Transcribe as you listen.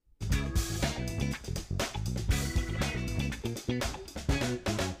Whispers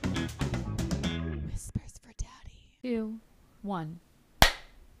for Daddy. 2, 1.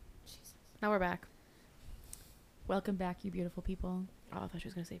 Jesus. Now we're back. Welcome back, you beautiful people. Oh, I thought she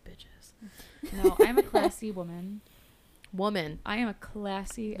was going to say bitches. No, I'm a classy woman. Woman. I am a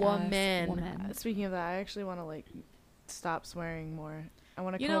classy Woman. woman. Speaking of that, I actually want to like stop swearing more. I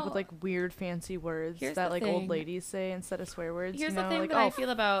want to You come up know, with like weird fancy words here's that the like thing. old ladies say instead of swear words. Here's you the know? thing like, that I feel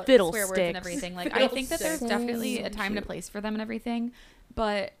about swear words and fiddlesticks. everything. Like, I think that there's definitely a time and a place for them and everything,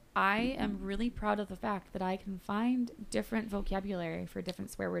 but I am really proud of the fact that I can find different vocabulary for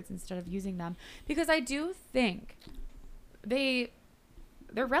different swear words instead of using them, because I do think they're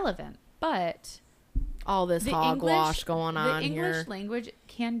relevant, but All this hogwash going on the English here. language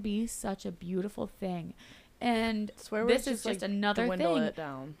can be such a beautiful thing. And Swear this words is just like, another dwindle thing it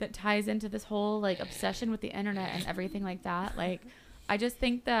down. that ties into this whole like obsession with the internet and everything like that. Like, I just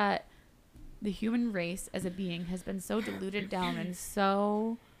think that the human race as a being has been so diluted down and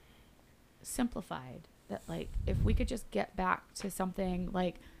so simplified that, like, if we could just get back to something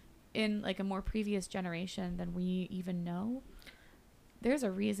like in like a more previous generation than we even know, there's a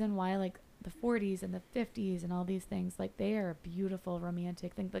reason why like the 40s and the 50s and all these things, like, they are beautiful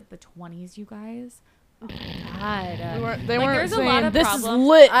romantic things. Like the 20s, you guys. Oh my God. They Like, weren't there's a saying, lot of this problems. is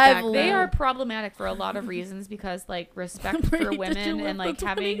lit. I've back They then." are problematic for a lot of reasons, because like respect for Read women the and like the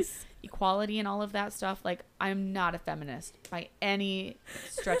having 20s. equality and all of that stuff. Like, I'm not a feminist by any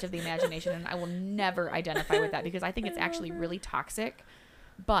stretch of the imagination, and I will never identify with that because I think it's actually really toxic.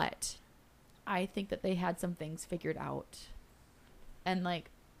 But I think that they had some things figured out, and like,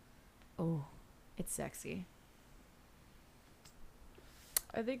 oh, it's sexy.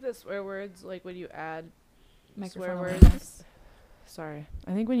 I think that swear words, like when you add Microphone swear awareness. words. Sorry.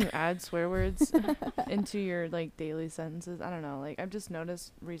 I think when you add swear words into your like daily sentences, I don't know. Like, I've just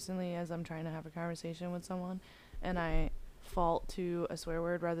noticed recently as I'm trying to have a conversation with someone and I fault to a swear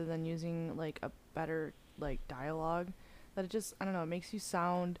word rather than using like a better like dialogue, that it just, I don't know, it makes you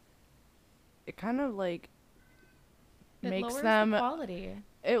sound, it kind of like It makes lowers them the quality.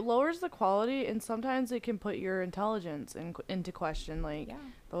 it lowers the quality, and sometimes it can put your intelligence into question. Like, Yeah.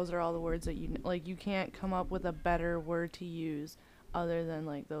 those are all the words that like you can't come up with a better word to use other than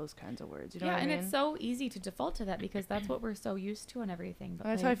like those kinds of words. You know Yeah, what I and mean? it's so easy to default to that because that's what we're so used to and everything. But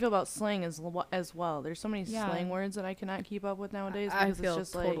And that's how I feel about slang as well. There's so many Yeah. slang words that I cannot keep up with nowadays I because feel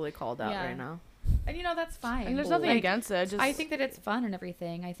it's just totally called out Yeah. right now. and you know, that's fine. and there's nothing Like, against it. I think that it's fun and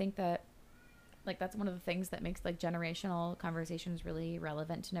everything. I think that like that's one of the things that makes like generational conversations really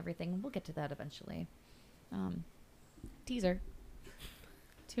relevant and everything. We'll get to that eventually. Teaser.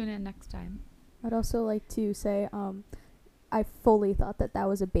 Tune in next time. I'd also like to say, I fully thought that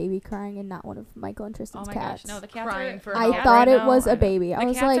was a baby crying and not one of Michael and Oh Tristan's my cats. gosh, no, the cats Crying are. for the I cats- thought right it was now, a baby. I the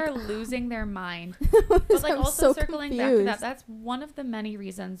was cats like, are losing their mind. But like I'm also so circling back to that, confused. that's one of the many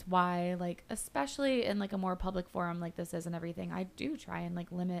reasons why, like, especially in like a more public forum like this is and everything, I do try and like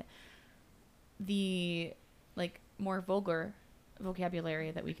limit the like more vulgar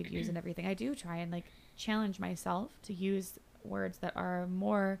vocabulary that we could use and everything. I do try and like challenge myself to use words that are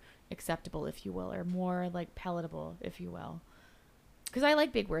more acceptable, if you will, or more like palatable, if you will. Because I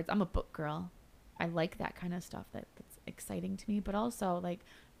like big words. I'm a book girl. I like that kind of stuff that's exciting to me. But also, like,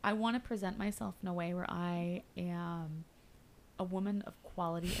 I want to present myself in a way where I am a woman of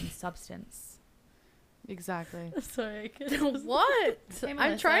quality and substance. Exactly. Sorry. What? Hey,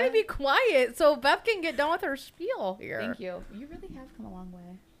 I'm trying to Melissa. be quiet so Beth can get done with her spiel here. Thank you. You really have come a long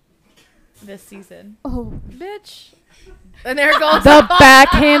way this season. oh, Bitch. And there it goes. The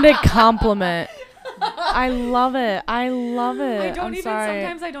backhanded compliment. I love it. I love it. I don't I'm even, sorry.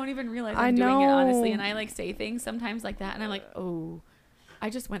 sometimes I don't even realize I I'm doing it, honestly. know. And I like say things sometimes like that. And I'm like, oh, I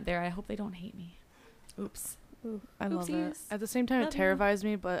just went there. I hope they don't hate me. Oops. I love it. Oopsies. At the same time, Love it you. terrifies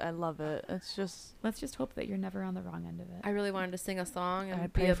me, but I love it. It's just, Let's just hope that you're never on the wrong end of it. I really wanted to sing a song and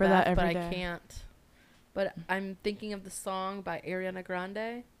I'd be pray a for Beth, that but every I day. can't. But I'm thinking of the song by Ariana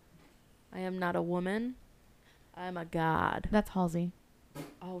Grande. I am not a woman. I'm a god. That's Halsey.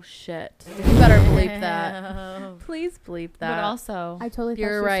 Oh shit! You better bleep that. Please bleep that. But also, I totally thought You're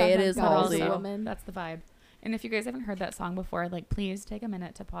she was right, talking it about is God as Halsey. a woman. that's the vibe. And if you guys haven't heard that song before, like, please take a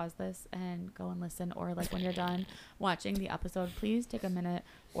minute to pause this and go and listen. Or like when you're done watching the episode, please take a minute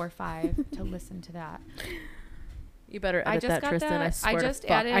or 5 to listen to that. You better I edit just that, got Tristan. that- I I swear just to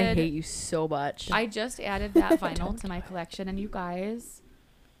fuck, I added- hate you so much. I just added that vinyl to my collection, and you guys,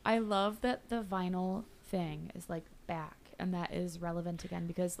 I love that the vinyl thing is like back and that is relevant again,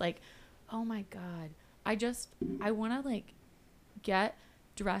 because like, oh my god, I want to like get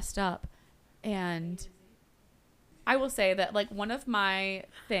dressed up. And I will say that like one of my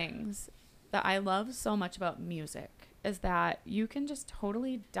things that I love so much about music is that you can just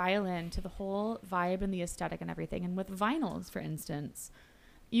totally dial in to the whole vibe and the aesthetic and everything. And with vinyls, for instance,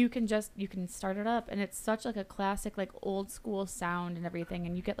 you can start it up, and it's such like a classic, like old school sound and everything.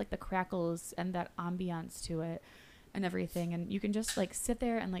 And you get like the crackles and that ambiance to it and everything. And you can just like sit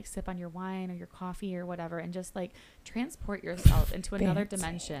there and like sip on your wine or your coffee or whatever and just like transport yourself into another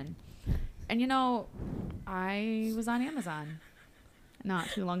dimension. And you know, I was on Amazon not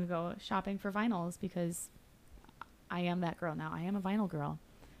too long ago shopping for vinyls because I am that girl now. I am a vinyl girl.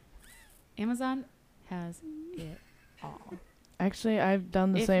 Amazon has it all. Actually, I've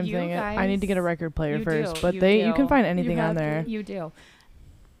done the If same you thing. I guys- need to get a record player you first, do, but you you do. can find You anything on have to. there. You do.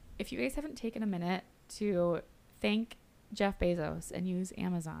 If you guys haven't taken a minute to thank Jeff Bezos and use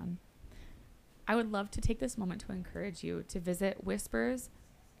Amazon, I would love to take this moment to encourage you to visit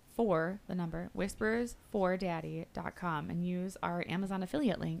whispersfordaddy.com and use our Amazon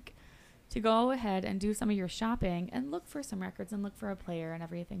affiliate link to go ahead and do some of your shopping and look for some records and look for a player and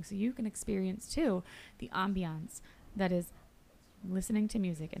everything, so you can experience too the ambiance that is listening to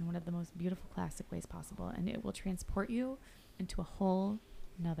music in one of the most beautiful classic ways possible, and it will transport you into a whole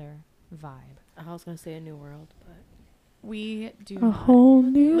nother vibe. I was gonna say a new world, but We do A not whole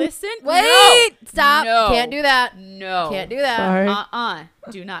new. listen. wait, stop! No. Can't do that. No, Can't do that. Sorry.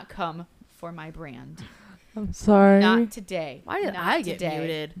 Do not come for my brand. I'm sorry. Not today. Why did Not I get today.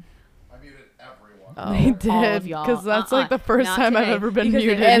 muted? I muted everyone. Oh. They all did of y'all. because that's like the first Not time I've today. ever been Because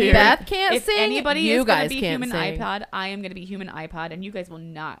muted if here. Beth can't If sing, anybody you is going guys to be can't human sing. iPod, I am going to be human iPod, and you guys will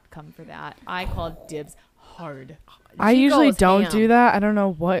not come for that. I called dibs hard. I She usually goes don't ham. do that. I don't know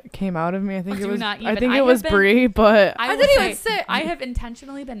what came out of me. I think Do it was. not I even. think I it was have been- Brie, but I I will didn't even say, say- I have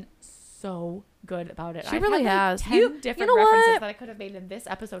intentionally been so good about it. She I've really had, like, has. 10 You different know references what? that I could have made in this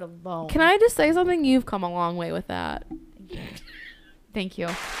episode alone. Can I just say something? You've come a long way with that. Thank you.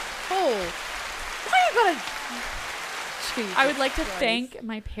 Oh, why are you gonna? I would like to thank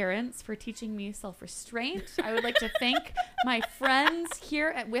my parents for teaching me self-restraint. I would like to thank my friends here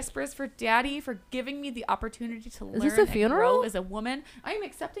at Whispers for Daddy for giving me the opportunity to learn this a and funeral? grow as a woman. I am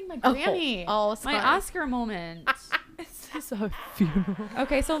accepting my Oh. Grammy. Oh, my sorry. Oscar moment. this is a funeral.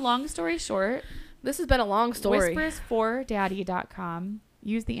 Okay, so long story short, This has been a long story. whispersfordaddy.com.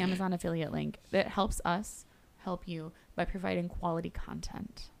 Use the Amazon affiliate link that helps us help you by providing quality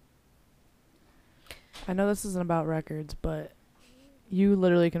content. I know this isn't about records, but you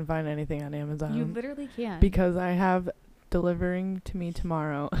literally can find anything on Amazon. You literally can. Because I have delivering to me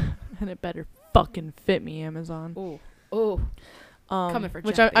tomorrow, and it better fucking fit me, Amazon. Ooh, ooh. Coming for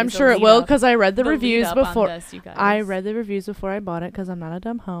which Jeff I'm Bezos. sure it Lead will up. because I read the lead reviews up on before. this, you guys. I read the reviews before I bought it because I'm not a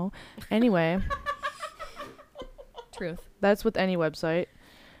dumb hoe. Anyway, Truth. that's with any website.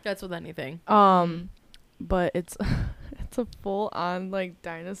 That's with anything. But it's it's a full on like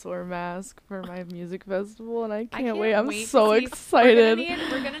dinosaur mask for my music festival, and I can't wait. I'm to so see- excited.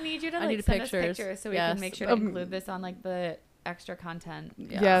 We're gonna need you to I like need send us pictures. pictures so we Yes. can make sure to include this on like the extra content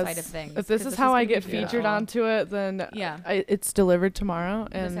Yes. side of things. If this 'cause is how I gonna get be featured beautiful. onto it, then Yeah. it's delivered tomorrow,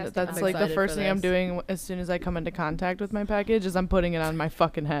 This and has to that's come. like the Excited first for thing I'm this. doing as soon as I come into contact with my package is I'm putting it on my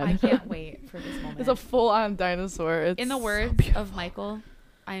fucking head. I can't wait for this moment. It's a full on dinosaur. It's In the so words beautiful. of Michael,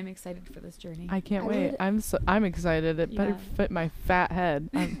 I am excited for this journey. I can't I wait. would- I'm excited. It better Yeah. fit my fat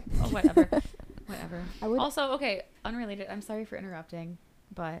head. I'm- Oh, whatever. Whatever. I would Also, okay, unrelated. I'm sorry for interrupting,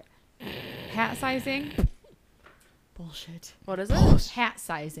 but hat sizing. Bullshit. What is it? Hat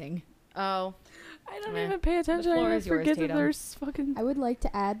sizing. Oh, I don't Meh. even pay attention. I floor even is yours, forget that Tatum. there's fucking. I would like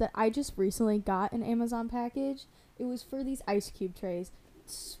to add that I just recently got an Amazon package. It was for these ice cube trays.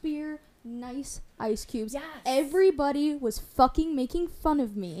 Spear nice ice cubes. Yes. Everybody was fucking making fun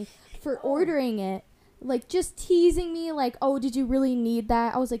of me for ordering it. Like just teasing me like, "Oh, did you really need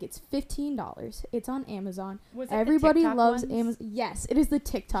that?" I was like, "It's $15. It's on Amazon." Was it the Everybody TikTok loves ones? Amazon. Yes, it is the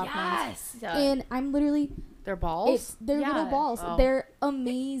TikTok ones. Yes. And I'm literally they're balls. they're little Yeah. balls. Oh. They're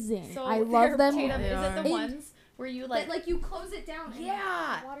amazing. So I love them. Tatum, They is are. it the ones where you like? you close it down.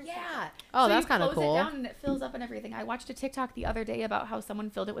 Yeah, yeah. Oh, So that's you kind of close cool. it down and it fills up and everything. I watched a TikTok the other day about how someone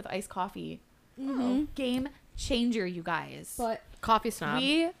filled it with iced coffee. Mm-hmm. Game changer, you guys. But Coffee snob.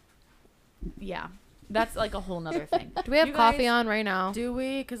 Yeah, that's like a whole nother thing. Do we have You coffee guys- on right now? Do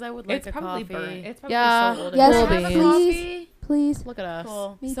we? Because I would like It's a probably coffee. burnt. It's probably Yeah. so old. Yes, Cool and beans. please, please. Look at us.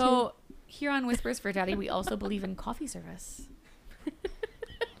 Cool. Me So here on Whispers for Daddy, we also believe in coffee service.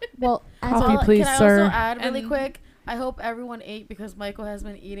 Well, as Coffee, a, please, can I sir. also add really And- quick? I hope everyone ate because Michael has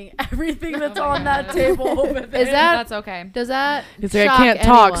been eating everything that's Oh my on that God. table over there. Is that- That's okay. Does that? It's like I shock can't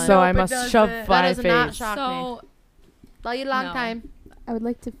talk, anyone? so Nope, I it must doesn't. shove That my does not face. shock me. So Love you long No. time. I would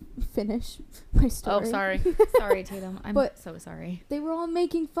like to finish my story. Oh, sorry. sorry, Tatum. I'm But- so sorry. They were all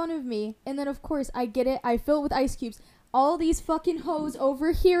making fun of me, and then of course I get it. I fill it with ice cubes. all these fucking hoes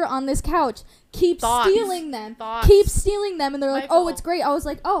over here on this couch keep Thoughts. stealing them. Thoughts. Keep stealing them, and they're like, oh, Michael. it's great. I was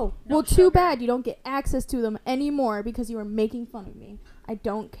like, oh, No well, too sugar. bad you don't get access to them anymore because you were making fun of me. I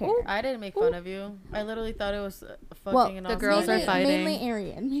don't care. I didn't make fun of you. I literally thought it was fucking Well, an the awesome girls are idea. fighting. Mainly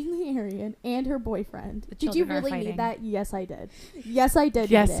Arian and her boyfriend. The Did you children are really fighting. need that? Yes, I did. Yes, I did.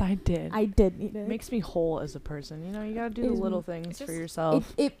 Yes, need it. I did. I did need it. It makes me whole as a person. You know, you gotta do the Is- little things it's for just-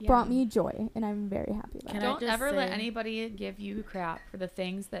 yourself. It Yeah. brought me joy, and I'm very happy about Can it. I Don't just ever let say- anybody give you crap for the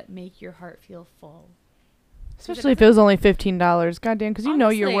things that make your heart feel full. Especially if it was only $15. Goddamn, because you know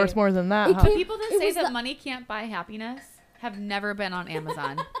you're Honestly, worth more than that. it Huh? came- People that it say was that the- money can't buy happiness have never been on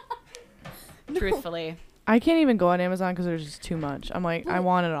Amazon. Truthfully. I can't even go on Amazon because there's just too much. I'm like, I Well,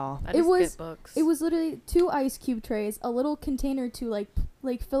 want it all. I It just was- get books. It was literally 2 ice cube trays, a little container to like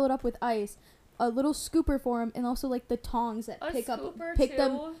fill it up with ice, a little scooper for him, and also like the tongs that pick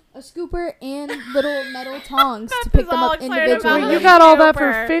them, a scooper and little metal tongs to pick them all up excited about individually. Wait, you the got all that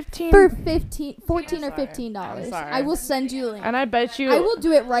for scooper. 15? For 14 or sorry. $15. I'm sorry. I will send you a link. And I bet you. I will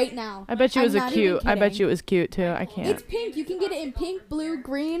do it right now. I bet you it was I'm a not even cute. I bet kidding. you it was cute too. I can't. It's pink. You can get it in pink, blue,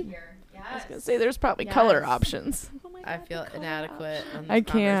 green. I was gonna say there's probably color Yes. options. I feel inadequate on this I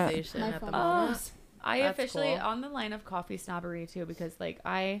can't. conversation My at the phone. moment. I That's officially cool. on the line of coffee snobbery too, because like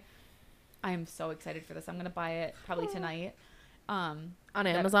I am so excited for this. I'm gonna buy it probably tonight. On that-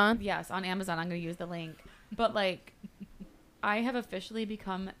 Amazon. Yes, on Amazon. I'm gonna use the link. But like I have officially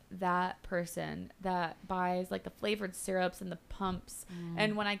become that person that buys like the flavored syrups and the pumps.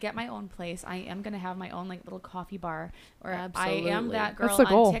 And when I get my own place, I am gonna have my own like little coffee bar, or I am Absolutely. that That's girl the on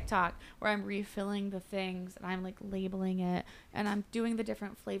goal. TikTok where I'm refilling the things and I'm like labeling it and I'm doing the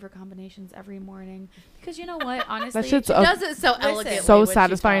different flavor combinations every morning. Because you know what, honestly, That shit's She a- does it so Listen. elegantly. so when she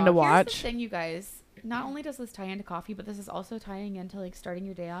satisfying to talks. watch. Here's the thing, you guys. Not only does this tie into coffee, but this is also tying into like starting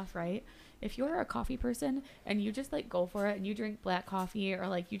your day off right. If you're a coffee person and you just like go for it and you drink black coffee or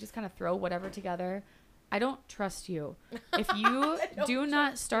like you just kind of throw whatever together, I don't trust you. If you do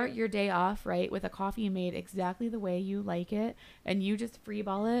not start your day off right with a coffee made exactly the way you like it and you just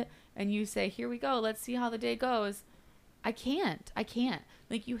freeball it and you say, here we go, let's see how the day goes. I can't.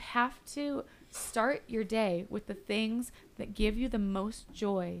 Like you have to start your day with the things that give you the most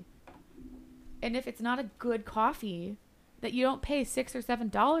joy. And if it's not a good coffee that you don't pay $6 or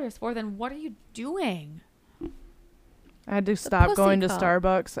 $7 for, then what are you doing? I had to stop pussy going to cup.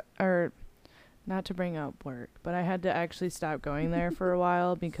 Starbucks, or not to bring up work, but I had to actually stop going there for a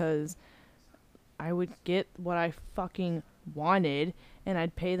while because I would get what I fucking wanted and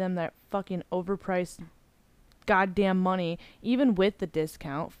I'd pay them that fucking overpriced goddamn money, even with the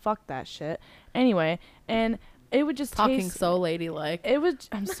discount. Fuck that shit. Anyway, and it would just Talking taste so ladylike. It was.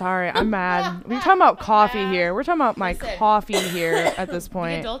 I'm sorry. I'm mad. We're talking about coffee here. We're talking about my Listen. coffee here at this The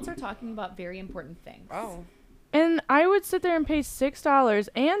point. adults are talking about very important things. Oh. And I would sit there and pay $6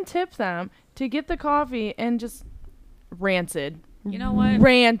 and tip them to get the coffee and just rancid. You know what?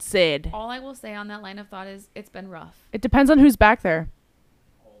 Rancid. All I will say on that line of thought is it's been rough. It depends on who's back there.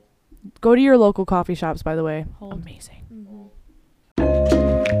 Go to your local coffee shops, by the way. Hold. Amazing.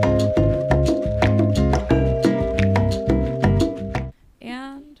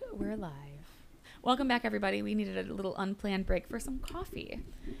 And we're live. Welcome back, everybody. We needed a little unplanned break for some coffee.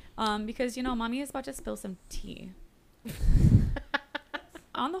 Because, you know, mommy is about to spill some tea.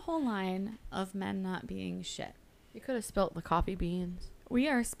 On the whole line of men not being shit. You could have spilt the coffee beans. We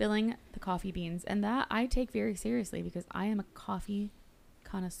are spilling the coffee beans, and that I take very seriously because I am a coffee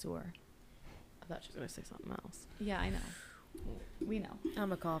connoisseur. I thought she was gonna say something else. Yeah, I know. We know.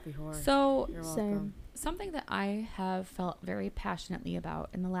 I'm a coffee whore. So, You're Same. welcome. something that I have felt very passionately about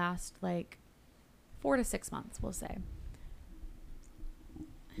in the last, like, 4 to 6 months, we'll say.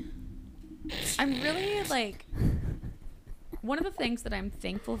 I'm really, like, one of the things that I'm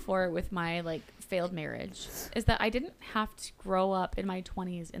thankful for with my, like, failed marriage is that I didn't have to grow up in my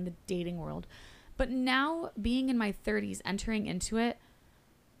 20s in the dating world. But now, being in my 30s, entering into it,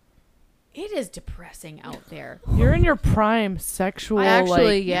 it is depressing out there. You're in your prime sexual, I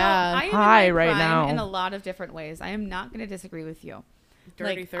actually, like, yeah. No, I am high in my right prime now. in a lot of different ways. I am not going to disagree with you.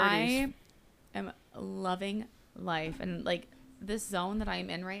 Dirty Like, 30s. I am loving life, and like this zone that I'm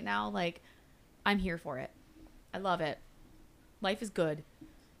in right now, like I'm here for it. I love it. Life is good.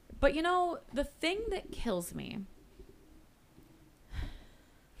 But you know, the thing that kills me,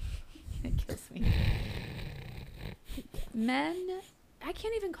 it kills me. Men, I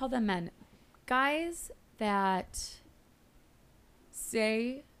can't even call them men. Guys that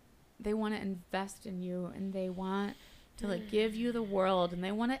say they want to invest in you and they want to like give you the world and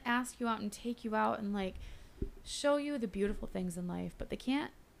they want to ask you out and take you out and like show you the beautiful things in life, but they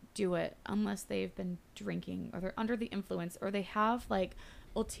can't do it unless they've been drinking or they're under the influence or they have like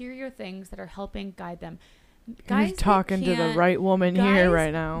ulterior things that are helping guide them. Guys You're talking to the right woman guys here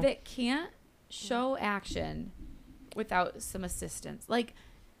right now. that can't show action without some assistance. Like,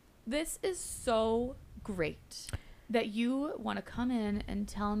 this is so great that you want to come in and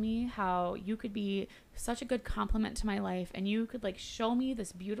tell me how you could be such a good compliment to my life and you could like show me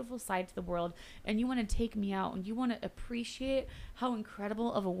this beautiful side to the world and you want to take me out and you want to appreciate how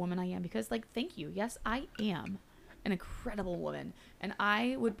incredible of a woman I am, because like, thank you. Yes, I am an incredible woman and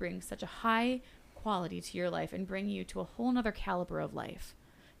I would bring such a high quality to your life and bring you to a whole nother caliber of life,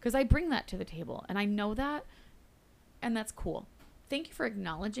 because I bring that to the table and I know that, and that's cool. Thank you for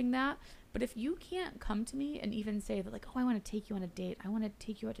acknowledging that. But if you can't come to me and even say that like, oh, I want to take you on a date, I want to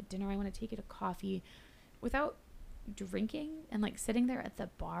take you out to dinner, I want to take you to coffee, without drinking and like sitting there at the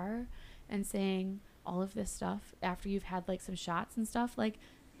bar and saying all of this stuff after you've had like some shots and stuff, like,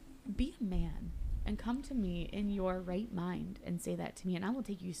 be a man and come to me in your right mind and say that to me, and I will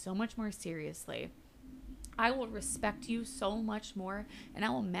take you so much more seriously. I will respect you so much more, and I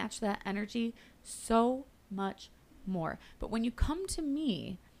will match that energy so much more. But when you come to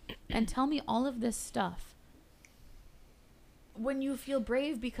me and tell me all of this stuff when you feel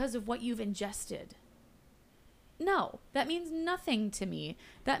brave because of what you've ingested, no, that means nothing to me.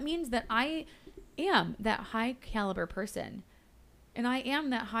 That means that I am that high caliber person and I am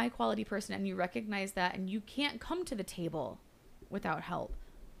that high quality person, and you recognize that, and you can't come to the table without help.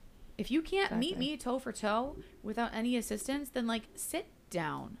 If you can't meet me toe for toe without any assistance, then like sit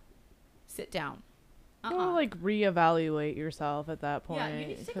down. You'll like reevaluate yourself at that point. Yeah, you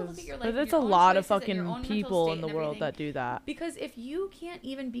need to take a look at your life. But it's a lot of fucking people in the world that do that. Because if you can't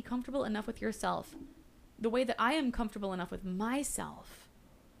even be comfortable enough with yourself, the way that I am comfortable enough with myself,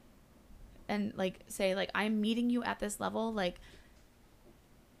 and like say like I'm meeting you at this level, like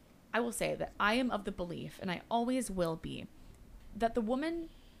I will say that I am of the belief, and I always will be, that the woman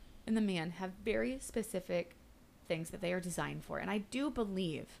and the man have very specific things that they are designed for. And I do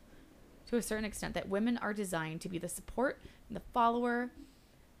believe to a certain extent that women are designed to be the support and the follower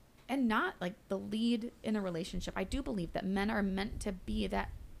and not like the lead in a relationship. I do believe that men are meant to be that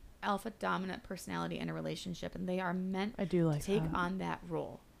alpha dominant personality in a relationship, and they are meant to take on that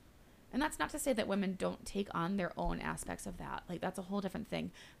role. And that's not to say that women don't take on their own aspects of that. Like, that's a whole different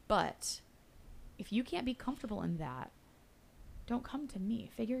thing. But if you can't be comfortable in that, don't come to me.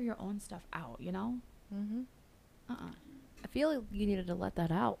 Figure your own stuff out, you know? Mm-hmm. I feel like you needed to let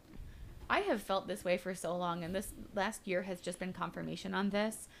that out. I have felt this way for so long, and this last year has just been confirmation on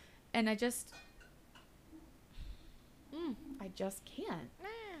this. And I just can't.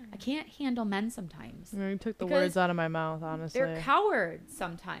 I can't handle men sometimes. You took the words out of my mouth, honestly. They're cowards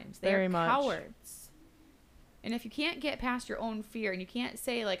sometimes. They're Very much. Cowards. And if you can't get past your own fear, and you can't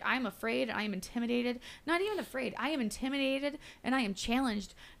say, like, I'm afraid, I am intimidated, not even afraid, I am intimidated, and I am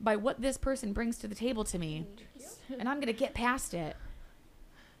challenged by what this person brings to the table to me, and I'm going to get past it,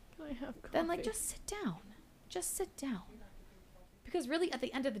 Can I have coffee? then, like, just sit down. Just sit down. Because really, at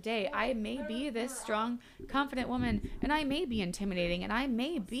the end of the day, I may be this strong, confident woman, and I may be intimidating, and I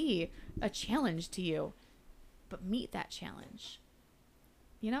may be a challenge to you, but meet that challenge.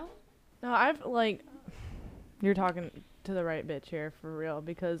 You know? No, I've, like, you're talking to the right bitch here, for real,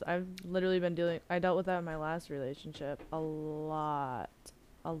 because I've literally been I dealt with that in my last relationship a lot.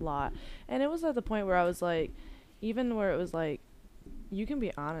 And it was at the point where I was, like, even where it was, like, you can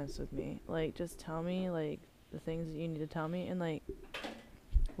be honest with me. Like, just tell me, like, the things that you need to tell me, and like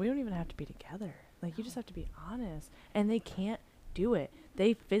we don't even have to be together, like you just have to be honest. And they can't do it.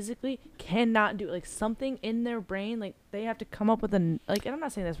 They physically cannot do it. Like, something in their brain, like they have to come up with like, and I'm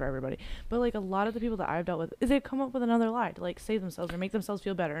not saying this for everybody, but like a lot of the people that I've dealt with is they come up with another lie to like save themselves or make themselves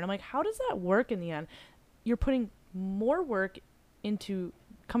feel better. And I'm like, how does that work in the end? You're putting more work into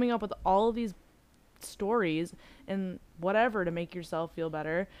coming up with all of these stories and whatever to make yourself feel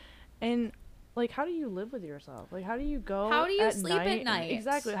better. And like, how do you live with yourself? Like, how do you go How do you at sleep at night?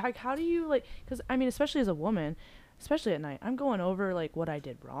 Exactly. How do you, like, because I mean, especially as a woman, especially at night, I'm going over like what I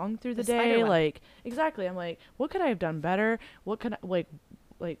did wrong through the day. Like, exactly. I'm like, what could I have done better? What could I,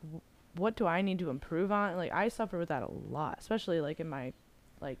 like what do I need to improve on? Like, I suffer with that a lot, especially like in my,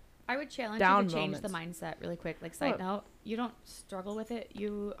 like, I would challenge down you to change moments. the mindset really quick. Like, side note, you don't struggle with it.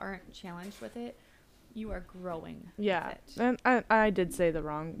 You aren't challenged with it. You are growing. Yeah. With it. And I did say the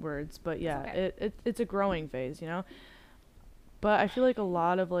wrong words, but yeah, okay. it's a growing phase, you know? But I feel like a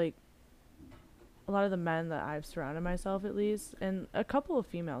lot of the men that I've surrounded myself, at least, and a couple of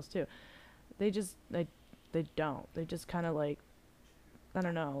females too, they just, they don't. They just kind of like, I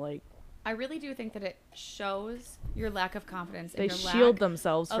don't know, like, I really do think that it shows your lack of confidence. They and your shield lack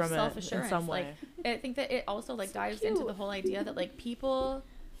themselves of from it in self-assurance. some way. Like, I think that it also like dives into the whole idea that like people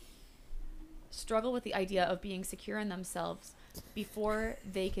struggle with the idea of being secure in themselves before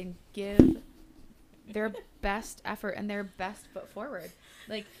they can give their best effort and their best foot forward.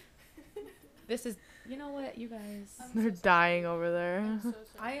 Like, this is, you know what, you guys, They're dying over there.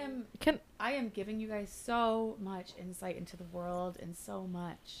 I am giving you guys so much insight into the world and so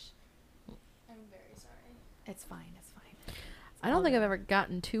much. I'm very sorry. It's fine. It's fine. I don't think I've ever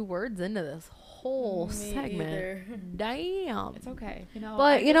gotten 2 words into this whole Me segment. either. Damn. It's okay. You know, But,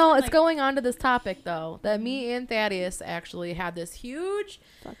 I've you just know, been, it's like, going on to this topic, though, that me and Thaddeus actually had this huge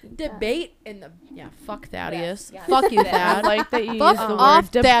Fucking debate in the... Yeah, fuck Thaddeus. yes. Fuck you, I Thad. like that you Fuck use the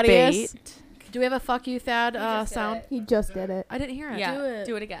off, word Thaddeus. debate. Do we have a fuck you, Thad just did sound? it. He just did it. I didn't hear it. Yeah,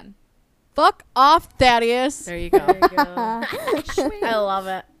 do it again. Fuck off, Thaddeus. There you go. There you go. I love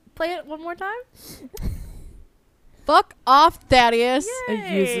it. Play it one more time. Fuck off, Thaddeus.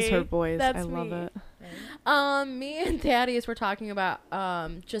 It uses her voice. That's I love me. it. Me and Thaddeus were talking about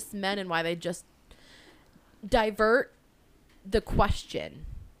just men and why they just divert the question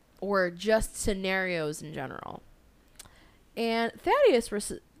or just scenarios in general. And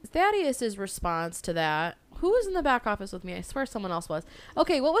Thaddeus's response to that, who was in the back office with me? I swear someone else was.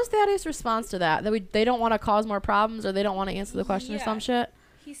 Okay, what was Thaddeus' response to that? That they don't want to cause more problems or they don't want to answer the question or some shit?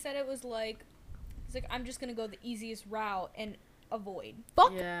 He said it was like, he's like, I'm just gonna go the easiest route and avoid.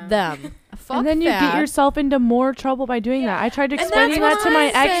 Fuck Yeah. them. Fuck And then you that. get yourself into more trouble by doing that. I tried And explaining that's that to my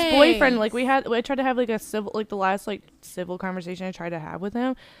what I'm ex-boyfriend. saying. I tried to have like a civil, like the last like civil conversation I tried to have with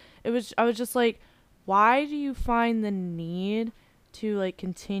him. I was just like, why do you find the need to like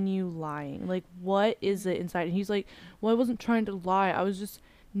continue lying? Like, what is it inside? And he's like, well, I wasn't trying to lie. I was just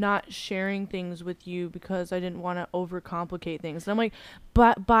not sharing things with you because I didn't want to overcomplicate things. And I'm like,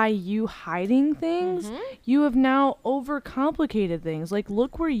 but by you hiding things, Mhm. you have now overcomplicated things. Like,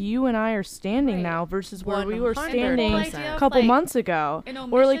 look where you and I are standing Right. now versus where we were 100%. standing Whole a idea of, couple like, months ago An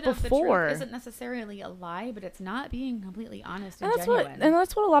or like omission of the truth before. isn't necessarily a lie, but it's not being completely honest And and that's genuine.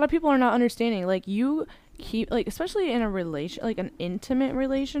 what a lot of people are not understanding. Like, you keep, like, especially in a relation, like an intimate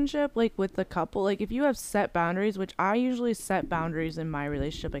relationship, like with the couple, like if you have set boundaries, which I usually set boundaries in my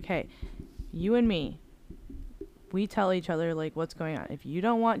relationship, like, hey, you and me, we tell each other like what's going on. If you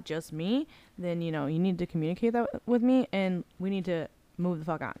don't want just me, then you need to communicate that with me, and we need to move the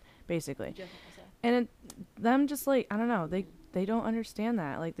fuck on, basically. And them just like, I don't know, they don't understand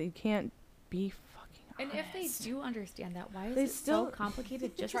that. Like, they can't be fucking And if honest. they do understand that, why is They it still- so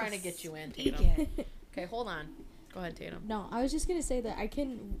complicated just Trying to get you in, speak Tatum. it? Okay, hold on. Go ahead, Tatum. No, I was just gonna say that I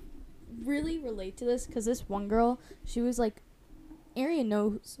can really relate to this because this one girl, she was like, Arian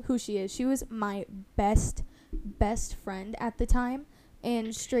knows who she is. She was my best friend at the time,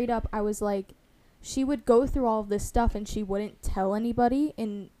 and straight up, I was like, she would go through all of this stuff and she wouldn't tell anybody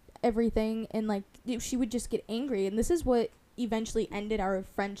and everything, and like she would just get angry, and this is what eventually ended our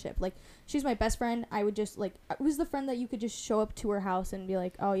friendship. Like, she's my best friend. I would just like, I was the friend that you could just show up to her house and be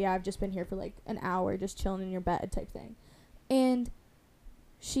like, oh yeah, I've just been here for like an hour just chilling in your bed type thing. And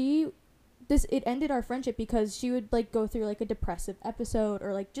it ended our friendship because she would like go through like a depressive episode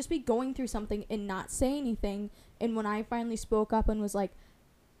or like just be going through something and not say anything. And when I finally spoke up and was like,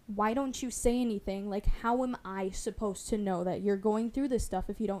 why don't you say anything? Like, how am I supposed to know that you're going through this stuff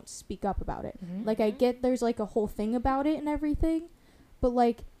if you don't speak up about it? Mhm. Like, I get there's like a whole thing about it and everything, but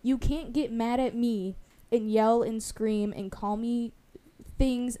like, you can't get mad at me and yell and scream and call me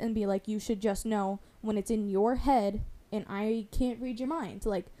things and be like, you should just know, when it's in your head and I can't read your mind.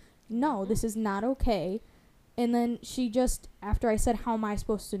 Like, no, this is not okay. And then she just, after I said, how am I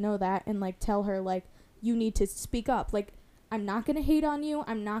supposed to know that, and like tell her like, you need to speak up, like, I'm not gonna hate on you,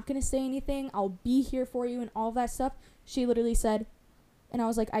 I'm not gonna say anything, I'll be here for you and all that stuff. She literally said, and I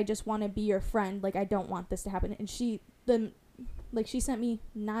was like, I just want to be your friend, like, I don't want this to happen. And she sent me,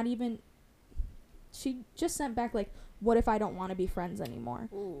 not even, she just sent back like, what if I don't want to be friends anymore?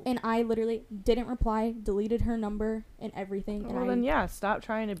 Ooh. And I literally didn't reply, deleted her number and everything. Well, and then yeah, stop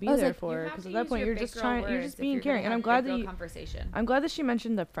trying to be I was there like, for her, You have because to at that use point your you're big just girl trying, you're words just if being you're gonna caring. And have I'm glad big girl that conversation. I'm glad that she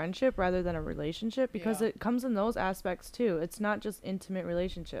mentioned the friendship rather than a relationship, because Yeah. it comes in those aspects too. It's not just intimate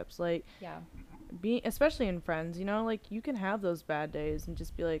relationships. Like, Yeah. being, especially in friends, like, you can have those bad days and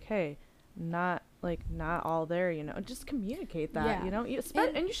just be like, hey, not all there, just communicate that. Yeah.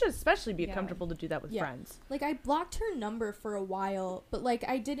 And you should especially be Yeah. comfortable to do that with Yeah. friends. like, I blocked her number for a while, but like,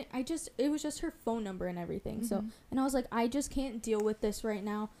 it was just her phone number and everything. So, and I was like, I just can't deal with this right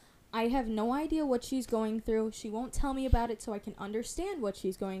now. I have no idea what she's going through. She won't tell me about it so I can understand what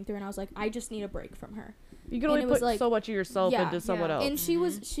she's going through. And I was like, I just need a break from her. You can only it was, put like- so much of yourself Yeah. into someone Yeah. else. And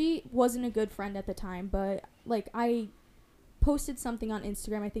she wasn't a good friend at the time, but like I posted something on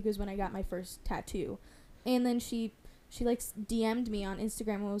Instagram. I think it was when I got my first tattoo, and then she like DM'd me on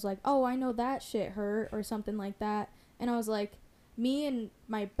Instagram and was like, "Oh, I know that shit hurt," or something like that. And I was like, me and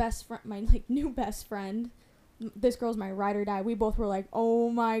my best friend, my like new best friend, this girl's my ride or die. We both were like, "Oh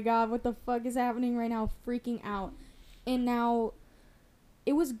my god, what the fuck is happening right now?" Freaking out. And now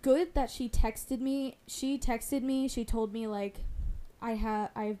it was good that she texted me. She told me like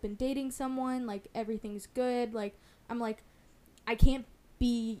I've been dating someone, like everything's good. Like I'm like, I can't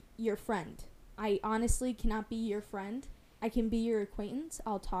be your friend. I honestly cannot be your friend. I can be your acquaintance.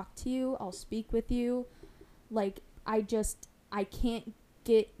 I'll talk to you. I'll speak with you. Like I can't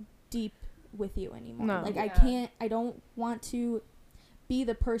get deep with you anymore. No. Like Yeah. I don't want to be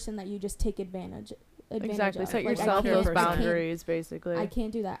the person that you just take advantage Exactly. of. Set Like, I yourself can't- those I can't- boundaries, basically. I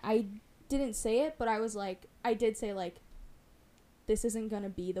can't do that. I didn't say it, but I was like, I did say like, this isn't gonna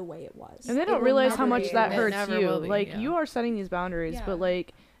be the way it was. And they It don't will realize how never much be. that It hurts never you. will be, Like yeah. you are setting these boundaries, Yeah. but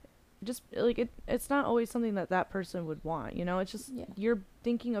like, just like it's not always something that person would want. You know, it's just Yeah. you're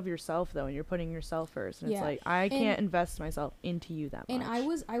thinking of yourself though, and you're putting yourself first. And it's Yeah. like I And- can't invest myself into you that much. And I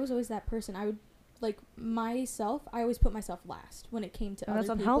was always that person. I would like myself. I always put myself last when it came to and other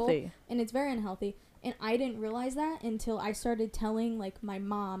that's people, unhealthy. and it's very unhealthy. And I didn't realize that until I started telling like my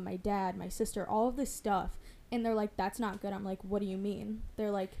mom, my dad, my sister, all of this stuff, and they're like, "That's not good." I'm like, "What do you mean?"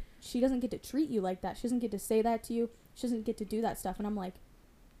 They're like, "She doesn't get to treat you like that. She doesn't get to say that to you. She doesn't get to do that stuff." And I'm like,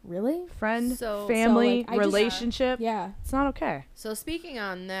 "Really?" Friend, So- family, like, I just- relationship. Yeah. It's not okay. So speaking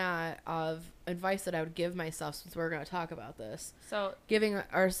on that of advice that I would give myself, since we're going to talk about this, So giving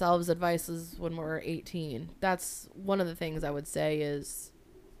ourselves advices when we're 18, that's one of the things I would say is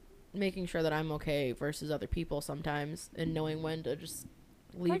making sure that I'm okay versus other people sometimes, and knowing when to just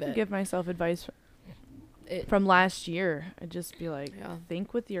I leave can it. give myself advice It- from last year. I'd just be like, Yeah.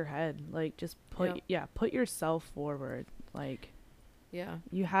 think with your head. Like just put put yourself forward. Like yeah.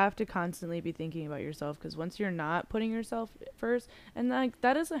 you have to constantly be thinking about yourself, because once you're not putting yourself first, and like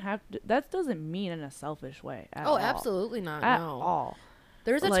that doesn't mean in a selfish way at Oh, all. absolutely not. At No. all.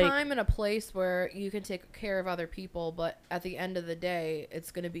 There's a Like- time and a place where you can take care of other people, but at the end of the day,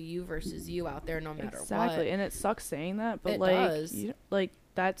 it's going to be you versus you out there no matter Exactly. what. And it sucks saying that, but It like does. you like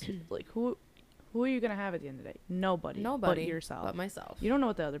that's like who are you gonna have at the end of the day? Nobody but yourself. but myself. You don't know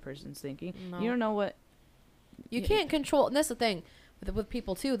what the other person's thinking. No. You don't know what You Yeah. can't control, and that's the thing with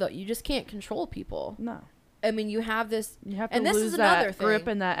people too, though. You just can't control people. no. I mean, you have this, You have to And this lose is another that grip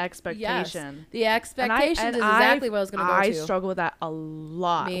thing. and that expectation. the expectations and is exactly what I was going to go I to. struggle with that a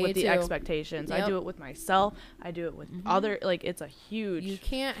lot Me with the too. expectations. I Yep. do it with myself. I do it with Mhm. other. Like it's a huge, You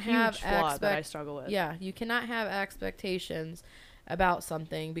can't huge have flaw that I struggle with. Yeah, you cannot have expectations about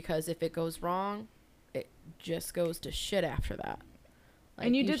something, because if it goes wrong, it just goes to shit after that. Like,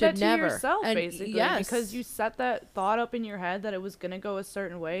 And you did should that to never. yourself, And basically, yes. because you set that thought up in your head that it was gonna go a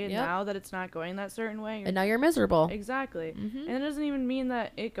certain way, and Yep. now that it's not going that certain way, And now you're miserable. exactly. Mhm. And it doesn't even mean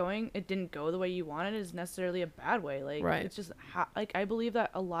that it didn't go the way you wanted is necessarily a bad way. Like Right. it's just like I believe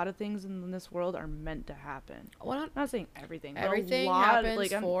that a lot of things in this world are meant to happen. Well, I'm not saying everything. But everything a lot, happens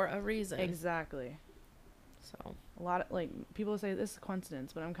like, for a reason. exactly. So A lot of like people say this is a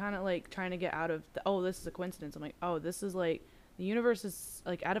coincidence, but I'm kind of like trying to get out of this is a coincidence. I'm like, oh, this is like the universe is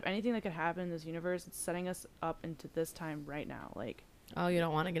like out of anything that could happen in this universe, it's setting us up into this time right now. Like oh, you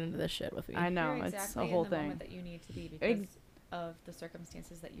don't want to get into this shit with me. I know you're it's exactly a whole in the thing. moment that you need to be because of the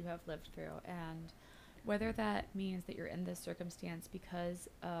circumstances that you have lived through, and whether that means that you're in this circumstance because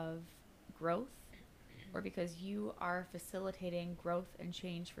of growth or because you are facilitating growth and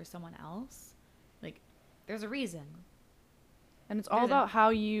change for someone else, like there's a reason. And it's all There's a- about how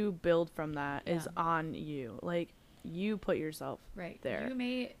you build from that is Yeah. on you. Like you put yourself Right. there. You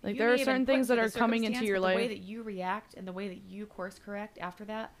may Like, you there may are have certain been put things that through are the coming into circumstance, your but the way life. that you react and the way that you course correct after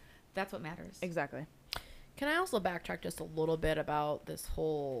that, that's what matters. Exactly. Can I also backtrack just a little bit about this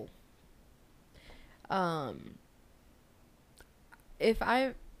whole if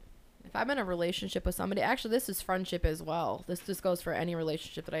I'm in a relationship with somebody, actually this is friendship as well. This just goes for any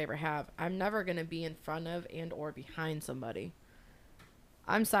relationship that I ever have. I'm never going to be in front of and or behind somebody.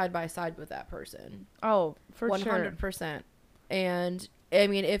 I'm side by side with that person. Oh, for 100%. And I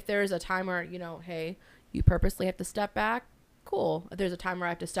mean, if there's a time where, hey, you purposely have to step back, cool. If there's a time where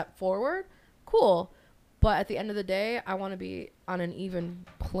I have to step forward, cool. But at the end of the day, I want to be on an even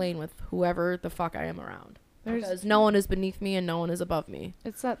plane with whoever the fuck I am around. Because no one is beneath me and no one is above me.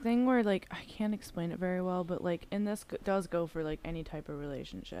 It's that thing where like I can't explain it very well, but like and this does go for like any type of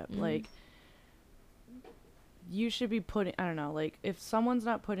relationship. Mhm. Like you should be putting, I don't know, like if someone's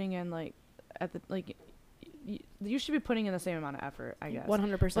not putting in like at the like you should be putting in the same amount of effort, I guess.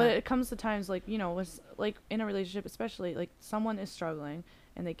 100%. But it comes to times like, you know, with like in a relationship, especially like someone is struggling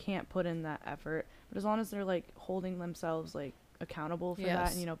and they can't put in that effort. But as long as they're like holding themselves like accountable for that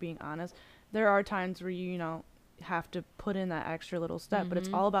Yes. and, you know, being honest, there are times where you know, have to put in that extra little step. But it's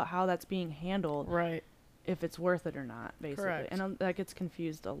Mhm. all about how that's being handled, Right. if it's worth it or not, basically. Correct. And that gets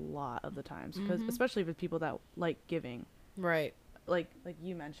confused a lot of the times, because Mhm. especially with people that like giving, Right. like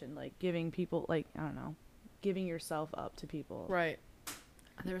you mentioned, like giving people, like, I don't know, giving yourself up to people. Right.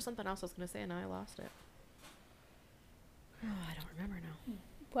 There was something else I was going to say and now I lost it. Oh, I don't remember now.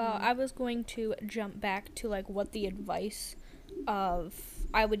 Well, I was going to jump back to like what the advice of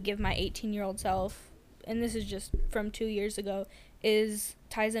I would give my 18-year-old self, and this is just from 2 years ago, is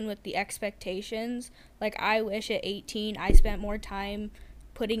ties in with the expectations. Like, I wish at 18 I spent more time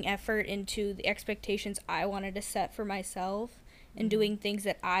putting effort into the expectations I wanted to set for myself and doing things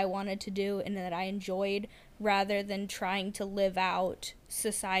that I wanted to do and that I enjoyed, rather than trying to live out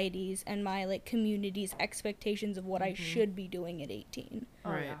society's and my like community's expectations of what I should be doing at 18.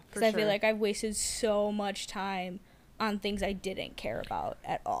 Oh, Right. yeah, for Because I feel sure. like I've wasted so much time on things I didn't care about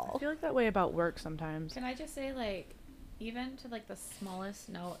at I all. feel like that way about work sometimes. Can I just say, like, even to like the smallest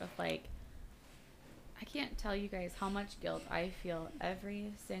note of like, I can't tell you guys how much guilt I feel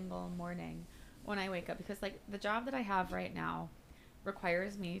every single morning when I wake up, because like the job that I have right now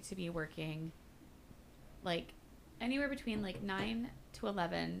requires me to be working like anywhere between like 9 to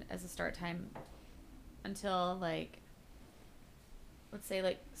 11 as a start time until like, let's say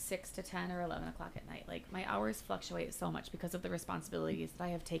like 6 to 10 or 11 o'clock at night. Like, my hours fluctuate so much because of the responsibilities that I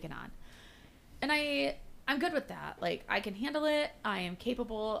have taken on. And I'm good with that. Like, I can handle it. I am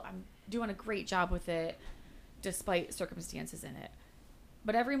capable. I'm doing a great job with it despite circumstances in it.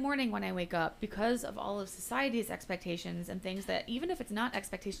 But every morning when I wake up, because of all of society's expectations and things that, even if it's not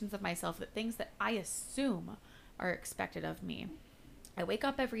expectations of myself, that things that I assume are expected of me, I wake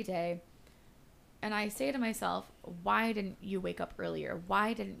up every day and I say to myself, why didn't you wake up earlier?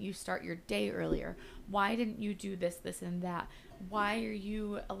 Why didn't you start your day earlier? Why didn't you do this, this, and that? Why are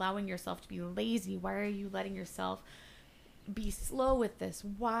you allowing yourself to be lazy? Why are you letting yourself be slow with this?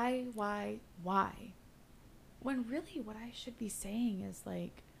 Why? When really what I should be saying is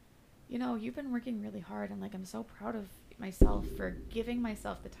like, you know, you've been working really hard, and like, I'm so proud of myself for giving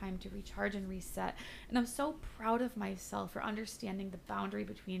myself the time to recharge and reset. And I'm so proud of myself for understanding the boundary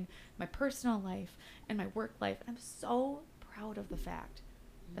between my personal life and my work life. And I'm so proud of the fact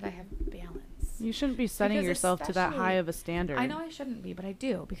that I have balance. You shouldn't be setting Because yourself to that high especially- of a standard. I know I shouldn't be, but I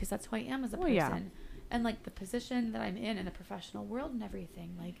do, because that's who I am as a Well, person. yeah. And like the position that I'm in the professional world and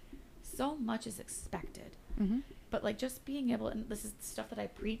everything, like, so much is expected. Mm-hmm. But like, just being able, and this is stuff that I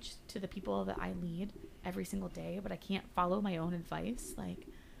preach to the people that I lead every single day, but I can't follow my own advice. Like,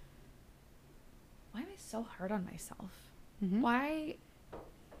 why am I so hard on myself? Mm-hmm. Why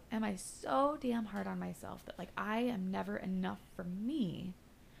am I so damn hard on myself that like I am never enough for me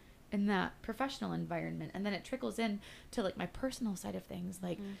in that professional environment? And then it trickles in to like my personal side of things.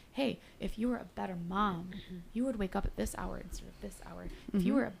 Like, hey, if you were a better mom, you would wake up at this hour instead of this hour. If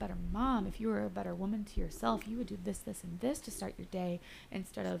you Mhm. were a better mom, if you were a better woman to yourself, you would do this, this, and this to start your day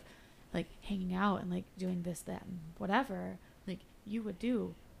instead of like hanging out and like doing this, that, and whatever. Like, you would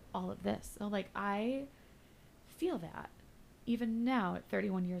do all of this. So like, I feel that even now at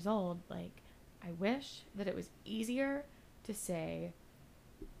 31 years old, like, I wish that it was easier to say,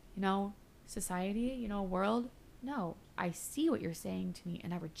 you know, society, you know, world, no, I see what you're saying to me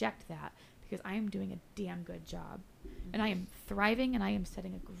and I reject that, because I am doing a damn good job and I am thriving and I am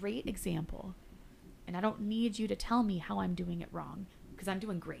setting a great example, and I don't need you to tell me how I'm doing it wrong, because I'm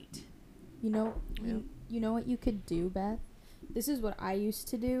doing great. You know, you know what you could do, Beth? This is what I used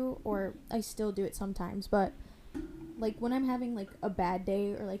to do, or I still do it sometimes, but like when I'm having like a bad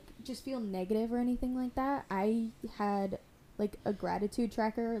day or like just feel negative or anything like that, I had like a gratitude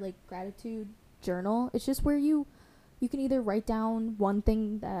tracker, like gratitude journal. It's just where you can either write down one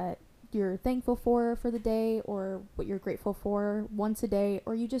thing that you're thankful for the day, or what you're grateful for once a day,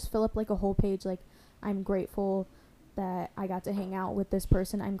 or you just fill up like a whole page like, I'm grateful that I got to hang out with this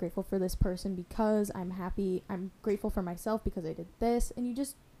person. I'm grateful for this person because I'm happy. I'm grateful for myself because I did this. And you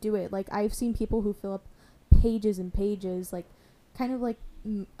just do it. Like, I've seen people who fill up pages and pages, like kind of like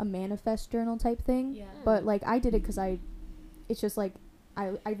a manifest journal type thing. Yeah. But like, I did it because it's just like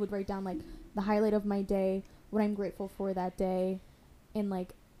I would write down like the highlight of my day, what I'm grateful for that day, and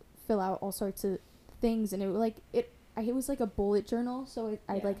like fill out all sorts of things. And it was like a bullet journal, so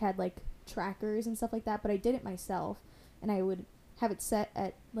I Yeah. like had like trackers and stuff like that, but I did it myself, and I would have it set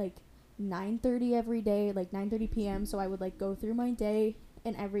at like 9:30 every day, like 9:30 p.m. so I would like go through my day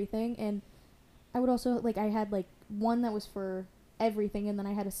and everything, and I would also like I had like one that was for everything, and then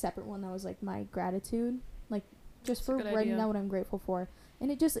I had a separate one that was like my gratitude, like just for writing down what I'm grateful for.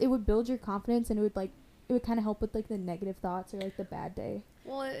 And it would build your confidence, and it would kind of help with like the negative thoughts or like the bad day.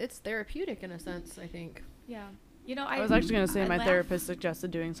 Well, it's therapeutic in a sense, I think. Yeah. You know, I was actually going to say my therapist suggested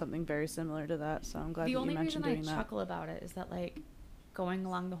doing something very similar to that, so I'm glad that you mentioned doing that. The only reason I chuckle about it is that, like, going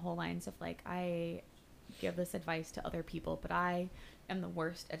along the whole lines of, like, I give this advice to other people, but I am the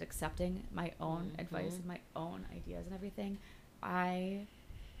worst at accepting my own advice and my own ideas and everything. I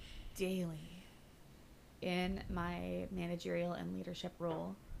daily, in my managerial and leadership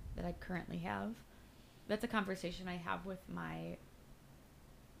role that I currently have, that's a conversation I have with my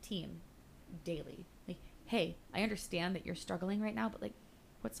team daily. Like, hey, I understand that you're struggling right now, but like,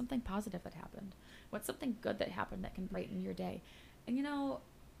 what's something positive that happened? What's something good that happened that can brighten your day? And you know,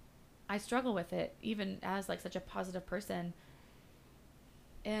 I struggle with it even as like such a positive person.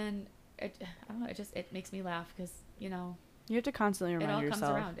 And I don't know, it makes me laugh because, you know, you have to constantly remind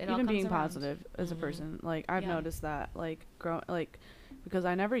yourself, even being positive as a person. Like I've noticed that, like because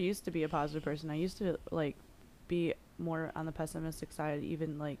I never used to be a positive person. I used to like be more on the pessimistic side,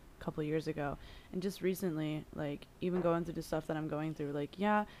 even like a couple years ago. And just recently, like even going through the stuff that I'm going through, like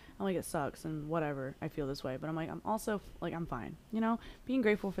I'm like, it sucks and whatever, I feel this way, but I'm like, I'm also like, I'm fine, you know, being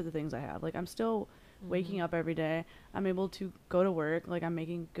grateful for the things I have. Like I'm still waking up every day. I'm able to go to work. Like I'm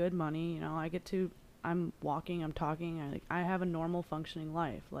making good money, you know, I'm walking, I'm talking, I have a normal functioning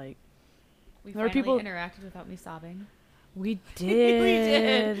life. Like we finally interacted without me sobbing. We did. We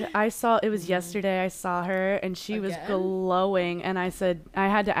did. I saw, it was yesterday, I saw her and she was glowing, and I said, I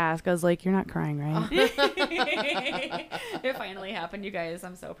had to ask, I was like, you're not crying, right? It finally happened, you guys.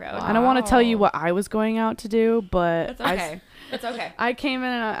 I'm so proud. Wow. I don't want to tell you what I was going out to do, but it's okay. It's okay. I came in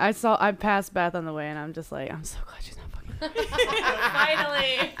and I passed Beth on the way, and I'm just like, I'm so glad she's not fucking.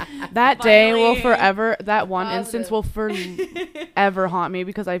 Finally. That day will forever, that one instance will forever haunt me,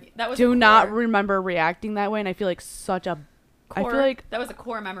 because I do not remember reacting that way, and I feel like such a I feel like that was a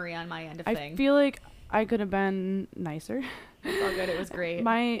core memory on my end of things. I feel like I could have been nicer. It's all good. It was great.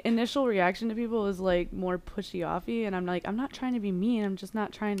 My initial reaction to people was like more pushy-offy, and I'm like, I'm not trying to be mean. I'm just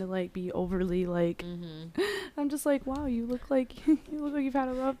not trying to like be overly like. I'm just like, wow, you look like you've had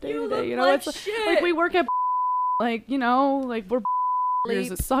a rough day today. You know, like it's shit. like we work at like, you know, like we're.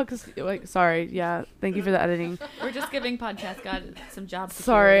 It sucks. Like, sorry. Yeah. Thank you for the editing. We're just giving Podcast God some job security.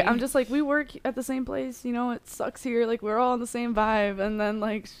 Sorry. I'm just like, we work at the same place. You know, it sucks here. Like, we're all on the same vibe. And then,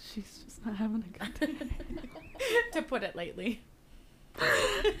 like, she's just not having a good day. To put it lightly.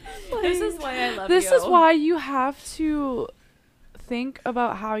 Like, this is why I love you. This is why you have to think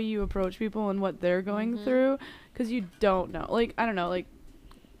about how you approach people and what they're going through. Because you don't know. Like, I don't know. Like,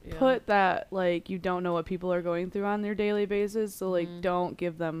 put that, like, you don't know what people are going through on their daily basis, so like don't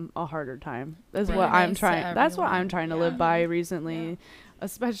give them a harder time. That's what I'm trying to live by recently,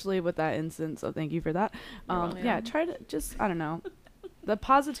 especially with that instance, so thank you for that. Try to just, I don't know, the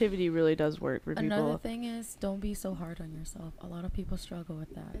positivity really does work for people. Another thing is, don't be so hard on yourself. A lot of people struggle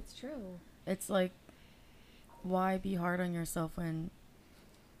with that. It's true. It's like, why be hard on yourself when,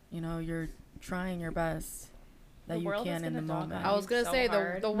 you know, you're trying your best that you can in the moment. I was gonna say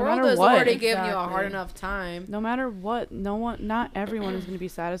the world is already giving you a hard enough time. No matter what, not everyone is gonna be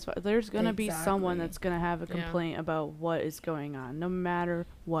satisfied. There's gonna be someone that's gonna have a complaint about what is going on. No matter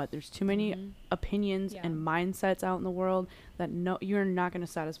what, there's too many opinions and mindsets out in the world that you're not gonna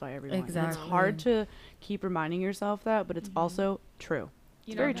satisfy everyone. Exactly. And it's hard to keep reminding yourself that, but it's also true.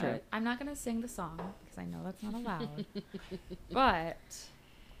 It's very true. I'm not gonna sing the song because I know that's not allowed, but.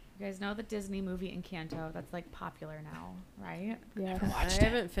 You guys know the Disney movie Encanto that's like popular now, right? Yeah. I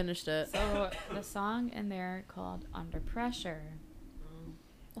haven't finished it. So the song in there called Under Pressure.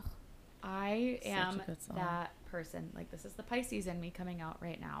 I am that person. Like, this is the Pisces in me coming out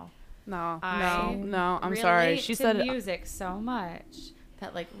right now. No, I'm sorry. She said music so much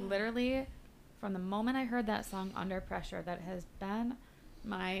that, like, literally from the moment I heard that song Under Pressure, that has been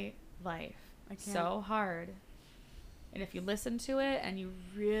my life. So hard. And if you listen to it and you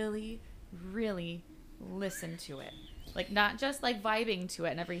really, really listen to it, like not just like vibing to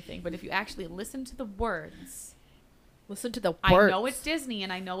it and everything, but if you actually listen to the words. Listen to the words. I know it's Disney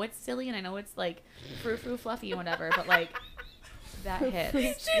and I know it's silly and I know it's like frou-frou fluffy and whatever, but like that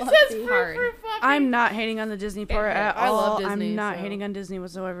hits. She says hard. I'm not hating on the Disney part at all. I love Disney. I'm not hating on Disney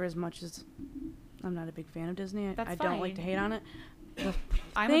whatsoever, as much as I'm not a big fan of Disney. I don't like to hate on it. The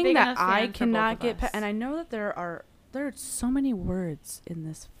thing that I cannot get and I know that there are so many words in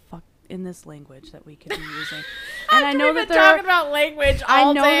this in this language that we could be using. And I know We've that been there talking are, about language I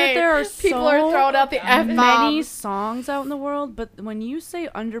all know day. that there are People are throwing out the F many songs out in the world, but when you say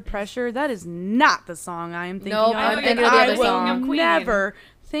Under Pressure, that is not the song I am thinking Nope, of. I'm and thinking of the I other will song. Queen. never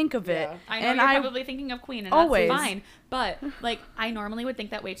think of it. Yeah. I know and you're probably thinking of Queen, and always. that's fine. But like, I normally would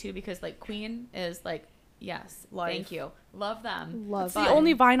think that way too, because like Queen is like, yes, Life. thank you, love them. Love It's them. the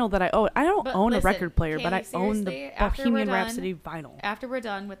only vinyl that I own. I don't But own listen, a record player, but I Katie, own the seriously, after we're Bohemian done- Rhapsody vinyl. After we're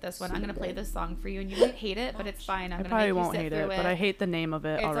done with this one, I'm gonna play this song for you, and you might hate it, but it's fine. I'm I gonna probably make won't you sit hate through it, but I hate the name of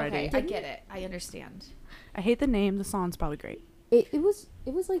it It's already. okay. I get it. I understand. I hate the name. The song's probably great. It was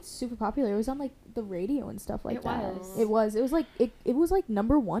like super popular. It was on like the radio and stuff like It that. was. It was like it was like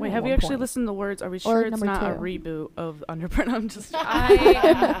number one. Wait, at have one you actually point. listened to the words? Are we sure it's number not a 2. reboot of Underprint? I'm just I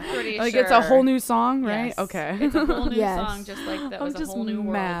am pretty like sure. it's a whole new song, right? Yes. Okay. It's a whole new Yes. song, just like that I'm was a just whole new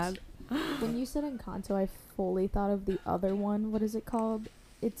mad. world. When you said Encanto, I fully thought of the other one. What is it called?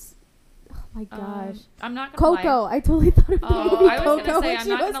 It's oh my gosh, I'm not gonna lie. Coco. I totally thought of the Oh, movie I was Coco gonna say, when I'm she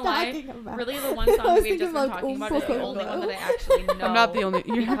not was gonna lie. talking about. Really, the one song I that was we've just thinking been about talking about is the Coco. only one that I actually know. I'm not the only.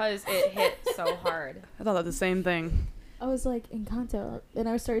 because it hit so hard. I thought that the same thing. I was like Encanto, and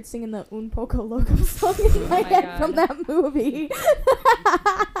I started singing the Un Poco Loco song in my my head God. from that movie.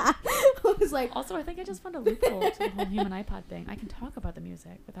 I was like, Also, I think I just found a loophole to the whole human iPod thing. I can talk about the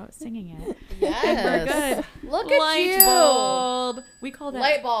music without singing it. Yes. And we're good. Look at Light you. bulb. We call that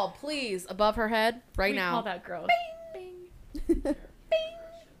Light bulb, please, above her head right we now. call that growth.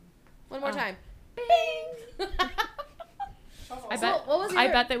 One more Oh. time. I So, bet. what was I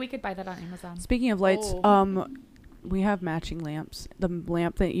your- bet that we could buy that on Amazon. Speaking of lights, Oh. we have matching lamps. The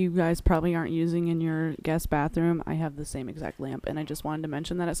lamp that you guys probably aren't using in your guest bathroom, I have the same exact lamp, and I just wanted to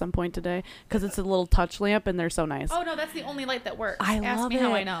mention that at some point today because it's a little touch lamp, and they're so nice. Oh no, that's the only light that works. I Ask love me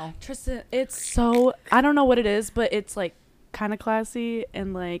how I it. know. Tristan, it's so I don't know what it is, but it's like kind of classy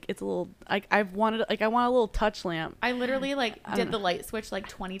and like it's a little like I want a little touch lamp. I literally like I don't did know. the light switch like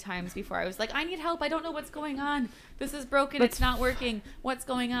 20 times before. I was like, I need help. I don't know what's going on. This is broken. That's It's not working. What's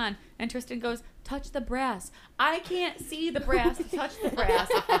going on? And Tristan goes, touch the brass. I can't see the brass to touch the brass.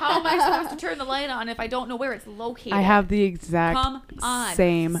 How am I supposed to turn the light on if I don't know where it's located? I have the exact Come on.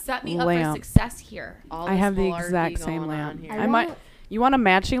 same Set me up for lamp. success here. All I have the malarkey exact same going on lamp. here. I might. You want a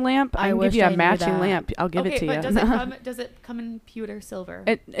matching lamp? I I can wish give you I a knew matching that. lamp. I'll give okay, it to but you. does it come in pewter silver?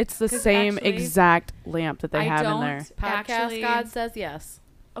 It's the 'Cause same actually, exact lamp that they I have don't in there. Podcast actually. God says yes.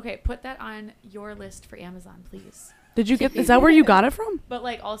 Okay, put that on your list for Amazon, please. Did you get? Is that where you got it from? But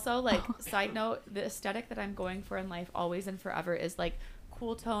like also like side note, the aesthetic that I'm going for in life always and forever is like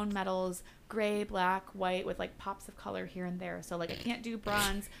cool tone metals, gray, black, white with like pops of color here and there. So like I can't do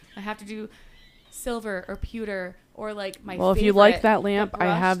bronze. I have to do silver or pewter or like my Well, if you like favorite, that lamp, I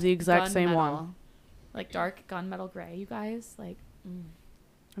have brushed the exact same gunmetal. one. Like dark gunmetal gray. You guys like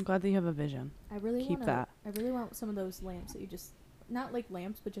I'm glad that you have a vision. I really Keep want that. I really want some of those lamps that you just not like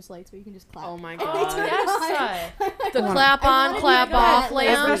lamps, but just lights where you can just clap. Oh my oh, god. yes. The wanna- clap I on, wanna clap do off that.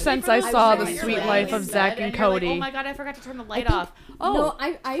 lamp. Ever since I saw The really Sweet like Life it. of Zach and And you're like, Cody. oh my god, I forgot to turn the light think- off. Oh, No,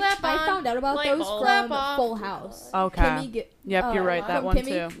 Clap I on, found out about light those bulb. Clap from off. Full House. Okay. Kimmy Yep, you're right. That from one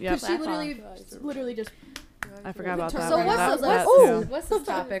Kimmy, too. Yep. 'cause she literally just. I forgot about So that. So one. what's That- the, that what's, too. what's this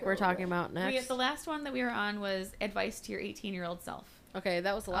topic we're talking about next? the last one that we were on was advice to your 18-year-old self. Okay,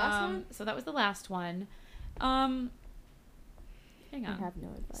 that was the last one. So that was the last one. Hang I on. have no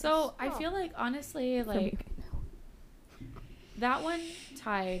advice. So I feel like honestly, like that one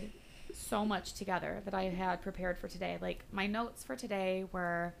tied so much together that I had prepared for today. Like my notes for today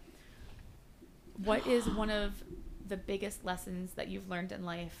were, what is one of the biggest lessons that you've learned in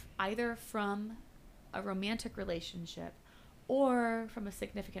life, either from a romantic relationship or from a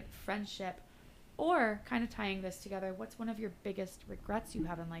significant friendship, or kind of tying this together, what's one of your biggest regrets you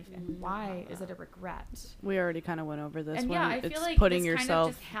have in life and why is it a regret? We already kind of went over this And one. yeah, I It's feel like putting this yourself. kind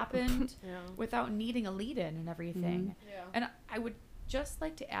of just happened Yeah. without needing a lead in and everything. Yeah. And I would just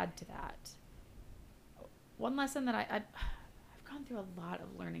like to add to that one lesson that I've gone through a lot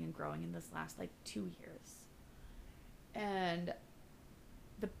of learning and growing in this last like 2 years. And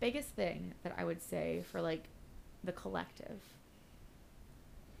the biggest thing that I would say for like the collective,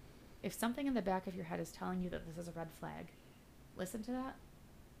 if something in the back of your head is telling you that this is a red flag, listen to that.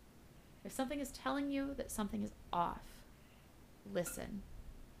 If something is telling you that something is off, listen.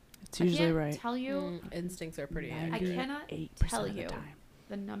 It's usually I can't right. tell you Instincts are pretty I accurate. cannot 98% tell of the you time.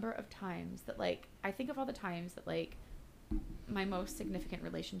 the number of times that like I think of all the times that like my most significant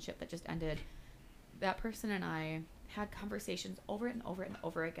relationship that just ended, that person and I had conversations over and over and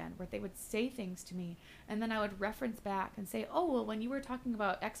over again where they would say things to me and then I would reference back and say, oh, well, when you were talking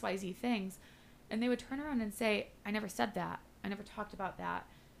about XYZ things, and they would turn around and say, I never said that. I never talked about that.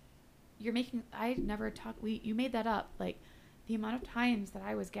 I never talked, you made that up. Like, the amount of times that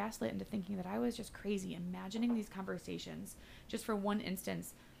I was gaslit into thinking that I was just crazy, imagining these conversations just for one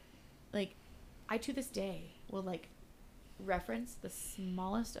instance. Like, I to this day will like reference the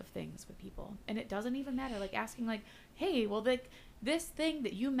smallest of things with people, and it doesn't even matter. Like asking like, hey, well, this thing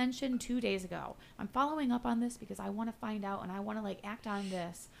that you mentioned 2 days ago, I'm following up on this because I want to find out and I want to like act on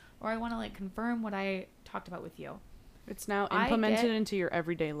this, or I want to like confirm what I talked about with you. It's now implemented into your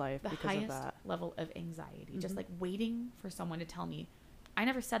everyday life because of that. The highest level of anxiety, just like waiting for someone to tell me, I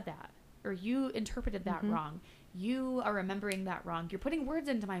never said that, or you interpreted that wrong. You are remembering that wrong. You're putting words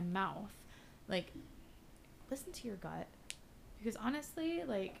into my mouth. Like, listen to your gut. Because honestly,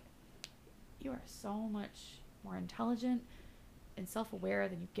 like, you are so much more intelligent and self-aware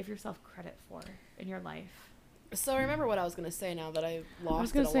than you give yourself credit for in your life. So remember what I was going to say now that I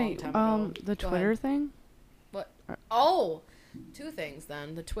lost it a long time ago. The Twitter thing? What? Oh, two things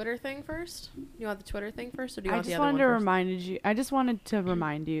then. The Twitter thing first? You want the Twitter thing first, or do you want the other one first? I just wanted to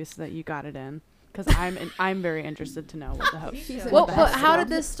remind you so that you got it in. Because I'm very interested to know what the hell. Well, but how did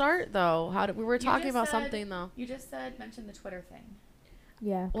this start though? We were talking about something though. You just mentioned the Twitter thing.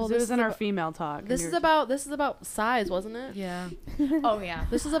 Yeah. Well, this was in our female talk. This is about size, wasn't it? Yeah. Oh yeah.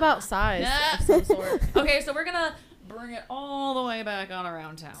 This is about size of some sort. Okay, so we're gonna bring it all the way back on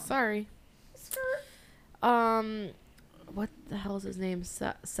around town. Sorry. What the hell is his name?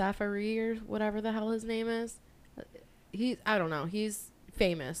 Safari or whatever the hell his name is. I don't know. He's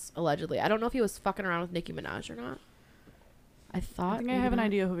famous, allegedly. I don't know if he was fucking around with Nicki Minaj or not. I think I have an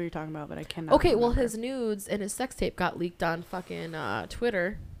idea who you're talking about, but I cannot. Okay, remember. well, his nudes and his sex tape got leaked on fucking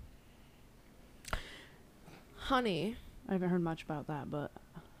Twitter. Honey. I haven't heard much about that, but...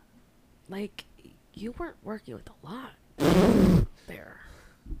 Like, you weren't working with a lot there.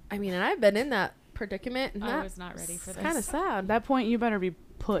 I mean, and I've been in that predicament. And I was not ready for this. Kind of sad. At that point, you better be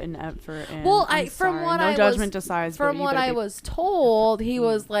putting effort in. Well, from what no judgment to size. From what I was told, he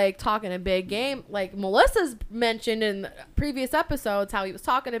was like talking a big game. Like Melissa's mentioned in previous episodes how he was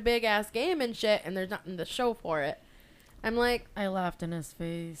talking a big ass game and shit, and there's nothing to show for it. I'm like, I laughed in his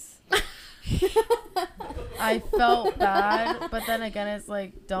face. I felt bad, but then again, it's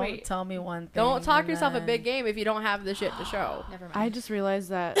like, don't tell me one thing. Don't talk yourself a big game if you don't have the shit to show. Never mind. I just realized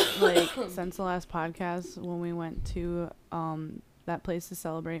that, like, since the last podcast, when we went to that place to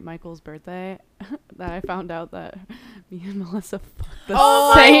celebrate Michael's birthday, that I found out that me and Melissa fucked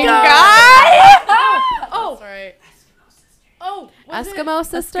the same guy. Oh, that's right. Eskimo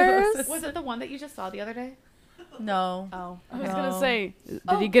sisters. Was it the one that you just saw the other day? No. Oh. I was gonna say,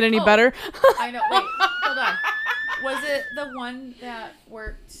 did he get any better? I know. Wait, hold on. Was it the one that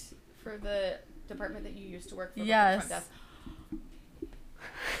worked for the department that you used to work for? Yes. The front desk?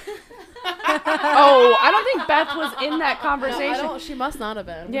 Oh, I don't think Beth was in that conversation. No, she must not have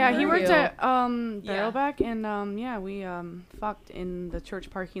been. Yeah, he worked at Barrelback, and yeah, we fucked in the church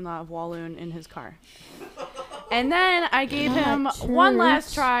parking lot of Walloon in his car. And then I gave him one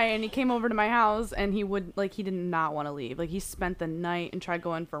last try, and he came over to my house, and he did not want to leave. Like, he spent the night and tried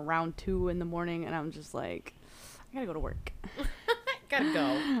going for round 2 in the morning, and I'm just like, I gotta go to work. Gotta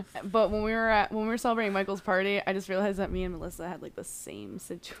go. But when we were celebrating Michael's party, I just realized that me and Melissa had like the same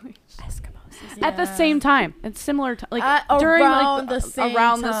situation. Eskimos. Yeah. At the same time. It's similar to like during around like the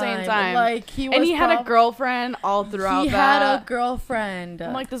same time. Like he had a girlfriend all throughout. He had a girlfriend.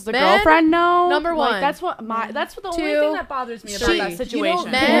 I'm like, does the girlfriend know? Number one. Like, that's the only thing that bothers me about that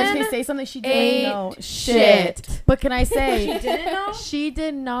situation. Can I say something? She didn't know shit. But can I say she didn't know? She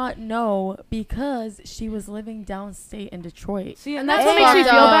did not know because she was living downstate in Detroit. See, and that's what makes me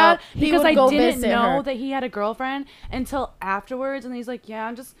feel bad because I didn't know that he had a girlfriend until afterwards, and he's like,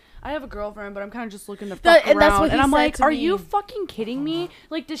 yeah, I have a girlfriend, but I'm kind of just looking to fuck around. And I'm like, are you fucking kidding me?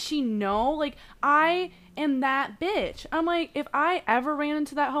 Like, does she know? Like, I am that bitch. I'm like, if I ever ran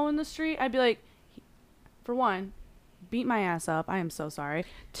into that hoe in the street, I'd be like, for one, beat my ass up. I am so sorry.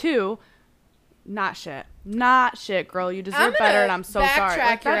 2, not shit, girl. You deserve better, and I'm so sorry.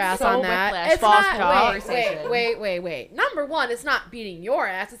 Backtrack your ass on that. It's not. Wait. Number one, it's not beating your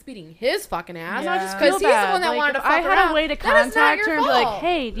ass. It's beating his fucking ass. Yeah. I just because he's the one that wanted to fuck her I had out. a way to contact her and be like,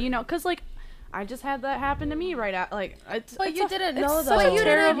 hey, do you know? Because like, I just had that happen to me right out. Like, but you didn't know though. But you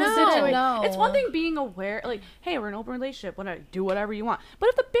didn't know. know. It's one thing being aware, like, hey, we're in an open relationship. Do whatever you want. But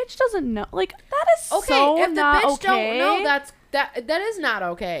if the bitch doesn't know, like, that is okay. So if the not bitch okay. don't know, that is not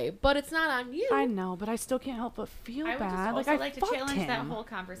okay. But it's not on you. I know, but I still can't help but feel bad. I would just I like to challenge that whole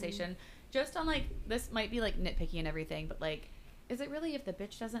conversation, just on like this might be like nitpicky and everything, but like, is it really if the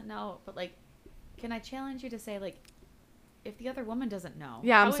bitch doesn't know? But like, can I challenge you to say like, if the other woman doesn't know?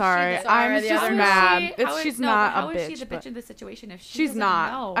 Yeah, How I'm is she sorry. the- I'm Sorry, the just other mad. How is- She's no, not but how a is she bitch. the But bitch in this situation if she's doesn't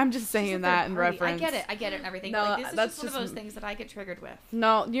not. know? I'm just She's saying a that third in party. reference. I get it and everything. No, Like, this is that's just one of just- those things that I get triggered with.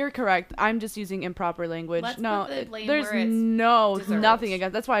 No, you're correct. I'm just using improper language. Let's No, put the blame there's where it's nothing deserved.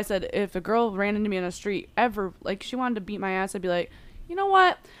 against. That's why I said if a girl ran into me on the street ever, like she wanted to beat my ass, I'd be like, you know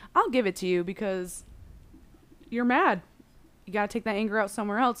what? I'll give it to you because you're mad. You gotta take that anger out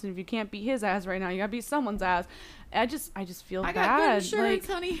somewhere else, and if you can't beat his ass right now, you gotta beat someone's ass. I just feel I bad. got good insurance,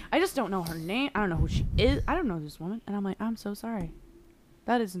 like, honey. I just don't know her name. I don't know who she is. I don't know this woman, and I'm like, I'm so sorry.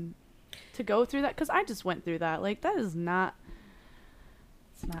 That isn't to go through that because I just went through that. Like that is not.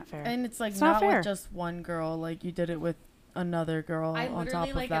 It's not fair. And it's like It's not not fair. with just one girl. Like you did it with another girl I on literally top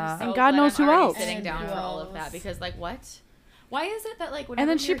of like am that. so And God glad knows I'm who already else. sitting And down who for all of else. that because like what? Why is it that like And whenever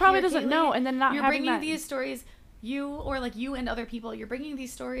then she you're probably here, doesn't Kaylee, know, and then not you're having bringing that. these stories, you or like you and other people, you're bringing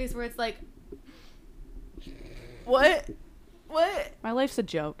these stories where it's like, What? My life's a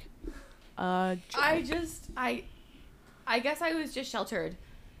joke. I guess I was just sheltered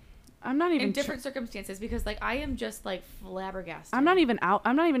I'm not even. in different circumstances because like I am just like flabbergasted. I'm not even out.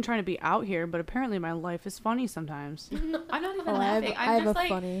 I'm not even trying to be out here, but apparently my life is funny sometimes. I'm not even Oh, I laughing. have I'm a just like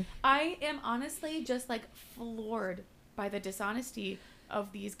funny. I am honestly just like floored by the dishonesty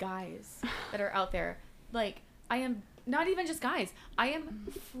of these guys that are out there. Like I am not even just guys. I am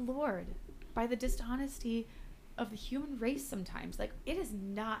floored by the dishonesty of the human race sometimes. Like it is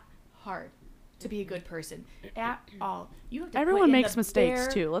not hard to be a good person at all. You have to put Everyone in makes the mistakes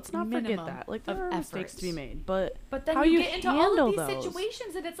bare too. Let's not forget minimum that. Like of there are mistakes to be effort. made, but But then how you you get into all handle of these those.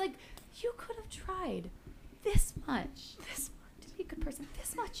 situations and it's like you could have tried this much to be a good person,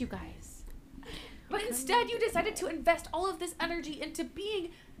 this much, you guys. But instead you decided to invest all of this energy into being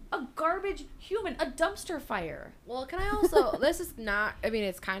a garbage human, a dumpster fire. Well, can I also? This is not. I mean,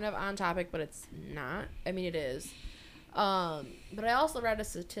 it's kind of on topic, but it's not. I mean, it is. But I also read a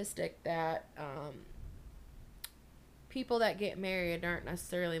statistic that people that get married aren't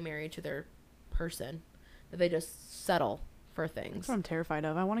necessarily married to their person; that they just settle for things. That's what I'm terrified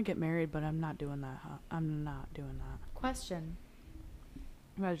of. I want to get married, but I'm not doing that. I'm not doing that. Question.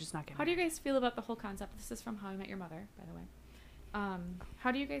 I'm rather just not get How do married. you guys feel about the whole concept? This is from How I Met Your Mother, by the way.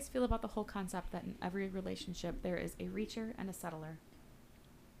 How do you guys feel about the whole concept that in every relationship there is a reacher and a settler?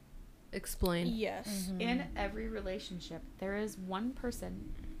 Explain. Yes. In every relationship, there is one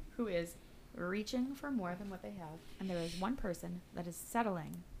person who is reaching for more than what they have, and there is one person that is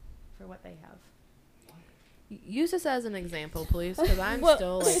settling for what they have. Use this as an example, please, because I'm Well,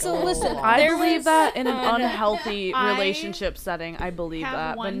 still like. so a little listen, lost. I there believe was that in an an- unhealthy I relationship setting. I believe have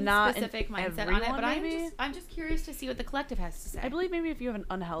that, but one not specific in mindset everyone, on it, but maybe. I'm just curious to see what the collective has to say. I believe maybe if you have an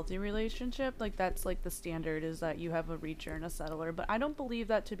unhealthy relationship, like that's like the standard is that you have a reacher and a settler. But I don't believe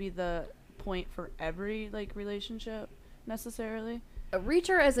that to be the point for every like relationship necessarily. A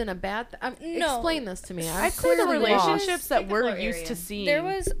reacher isn't a bad. No. Explain this to me. I'm I'd say the clearly lost. relationships that Pick a we're floor used area. to seeing. There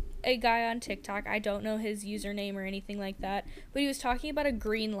was a guy on TikTok, I don't know his username or anything like that, but he was talking about a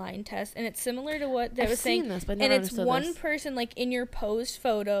green line test, and it's similar to what they I've was saying. seen this, but And never it's understood one this. person like in your posed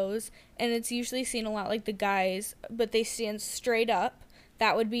photos, and it's usually seen a lot like the guys, but they stand straight up.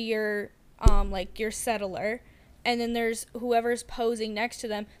 That would be your like your settler. And then there's whoever's posing next to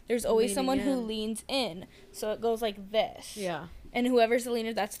them. There's always Leaning someone who in. leans in, so it goes like this. Yeah. And whoever's the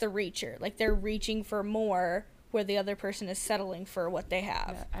leaner, that's the reacher. Like they're reaching for more, where the other person is settling for what they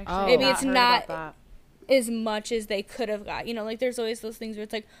have. Yeah, Oh. Maybe it's heard not- about As much as they could have got. You know, like there's always those things where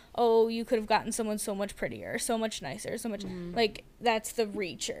it's like, oh, you could have gotten someone so much prettier, so much nicer, so much like that's the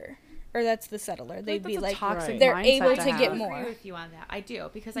reacher or that's the settler. They'd be like toxic they're mindset able to to get have. more. I agree with you on that. I do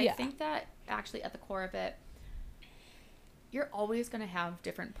because I Yeah. think that actually at the core of it, you're always going to have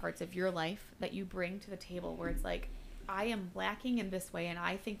different parts of your life that you bring to the table where it's like, I am lacking in this way, and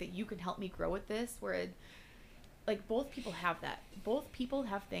I think that you can help me grow with this. Where, like, both people have that. Both people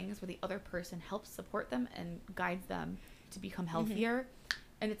have things where the other person helps support them and guides them to become healthier.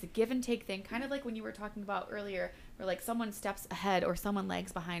 And it's a give and take thing, kind of like when you were talking about earlier, where like someone steps ahead or someone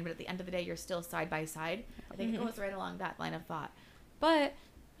lags behind, but at the end of the day, you're still side by side. I think it goes right along that line of thought. But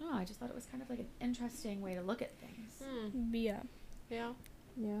oh, I just thought it was kind of like an interesting way to look at things. Yeah. Yeah.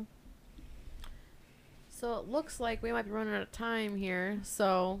 Yeah. So it looks like we might be running out of time here.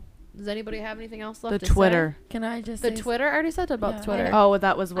 So does anybody have anything else left The to say? Twitter. Can I just The say Twitter? I already said about Yeah. the Twitter. Oh,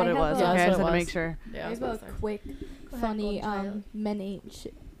 that was what I it have was. a- Okay, Yeah, I that's just what had it to make was. sure. Yeah, I was have a about to say. quick, ahead, funny golden child. men ain't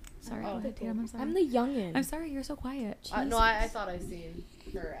shit. Sorry, Oh. go ahead, Tatum. I'm sorry. I'm the youngin. I'm sorry, you're so quiet. No, I thought I seen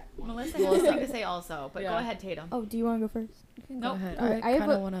her. Melissa has something to say also, but go Yeah. ahead, Tatum. Oh, do you want to go first? Go Nope. ahead. Alright, I I have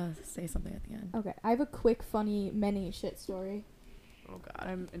kind of a- want to say something at the end. Okay, I have a quick, funny men ain't shit story. Oh God,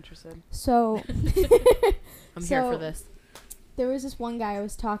 I'm interested. So, I'm here for So- this. there was this one guy I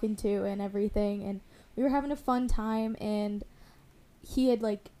was talking to and everything, and we were having a fun time, and he had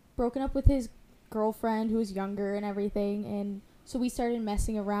like broken up with his girlfriend who was younger and everything, and so we started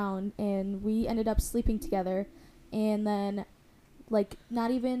messing around, and we ended up sleeping together. And then like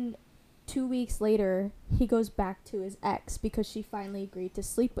not even 2 weeks later, he goes back to his ex because she finally agreed to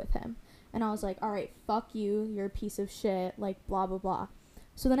sleep with him. And I was like, all right, fuck you, you're a piece of shit, like blah blah blah.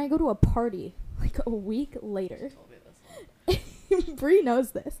 So then I go to a party like a week later. Bree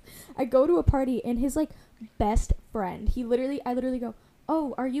knows this. I go to a party, and his like best friend, I literally go,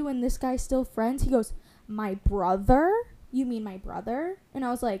 oh, are you and this guy still friends? He goes, my brother? You mean my brother? And I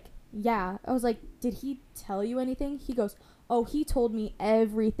was like, yeah. I was like, did he tell you anything? He goes, oh, he told me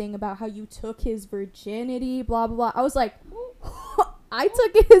everything about how you took his virginity, blah blah blah. I was like, I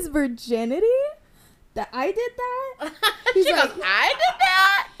took his virginity? That I did that? He's she like, goes, I did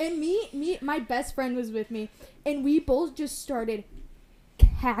that? And my best friend was with me, and we both just started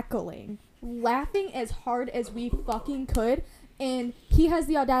cackling, laughing as hard as we fucking could. And he has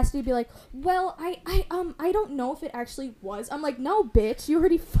the audacity to be like, well, I don't know if it actually was. I'm like, no, bitch, you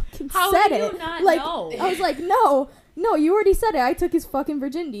already fucking said it. Not like, know? I was like, no, you already said it. I took his fucking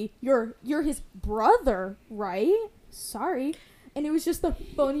virginity. You're his brother, right? Sorry. And it was just the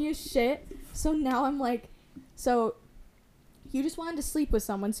funniest shit. So now I'm like, so you just wanted to sleep with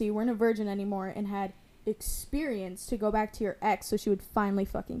someone, so you weren't a virgin anymore, and had experience to go back to your ex so she would finally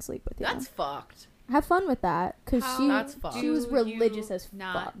fucking sleep with you. That's fucked. Have fun with that, because That's fucked. she was religious as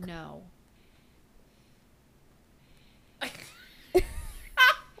not fuck. No.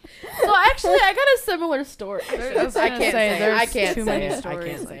 So actually, I got a similar story. I can't say it. I can't too say many it. I stories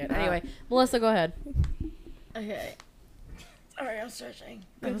can't like say it. that. Anyway, Melissa, go ahead. Okay. Sorry, I'm stretching.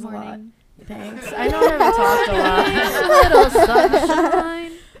 That Good was a lot. morning. Thanks. I know I haven't talked a lot. Little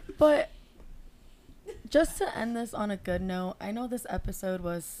sunshine. But just to end this on a good note, I know this episode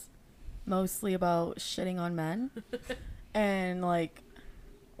was mostly about shitting on men. And, like,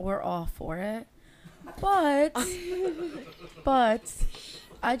 we're all for it. But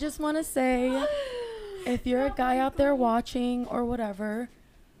I just want to say, if you're a guy out there watching or whatever,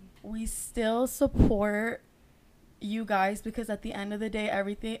 we still support you guys, because at the end of the day,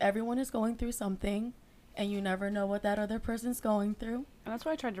 everyone is going through something, and you never know what that other person's going through. And that's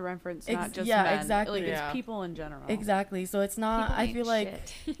why I tried to reference not just yeah, men. exactly. Like, Yeah. it's people in general. Exactly. So it's not, People I ain't feel like,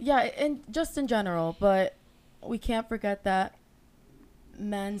 shit. yeah, and just in general, but we can't forget that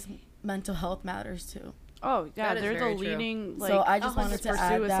men's mental health matters too. Oh, yeah, That is they're the very true. leading, like, So I just wanted to for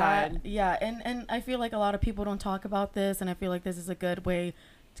add suicide. that. Yeah, and I feel like a lot of people don't talk about this, and I feel like this is a good way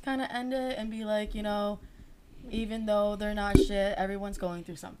to kind of end it and be like, you know, even though they're not shit, everyone's going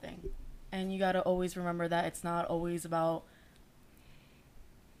through something. And you got to always remember that it's not always about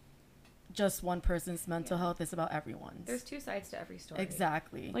just one person's mental health. It's about everyone's. There's two sides to every story.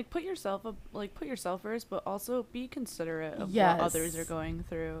 Exactly. Like, put yourself first, but also be considerate of Yes. what others are going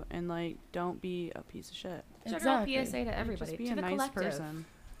through, and like, don't be a piece of shit. General Exactly. PSA to Like, everybody, just be to a the nice collective. person.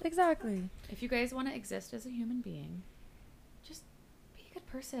 Exactly. If you guys want to exist as a human being, just be a good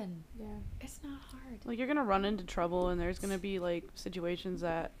person. Yeah. It's not hard. Like, you're gonna run into trouble, and there's gonna be like situations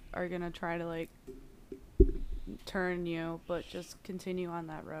that are gonna try to like turn you, but just continue on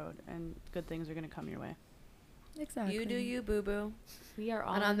that road, and good things are gonna come your way. Exactly. You do you, boo boo. We are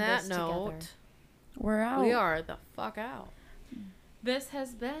all And in on that this note, together. We're out. we are the fuck out. This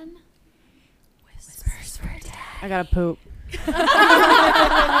has been Whispers for Dad. I gotta poop.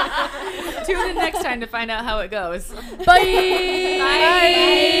 Tune in next time to find out how it goes. Bye.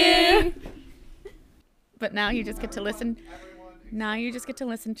 Bye. But now you just get to listen. Now you just get to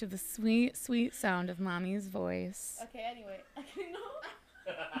listen to the sweet, sweet sound of Mommy's voice. Okay, anyway.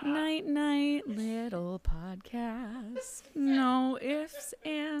 Night, night, little podcast. No ifs,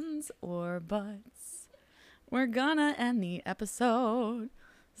 ands, or buts. We're gonna end the episode.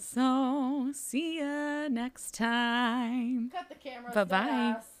 So, see ya next time. Cut the camera.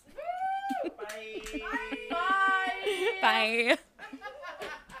 Bye-bye. Bye. Bye.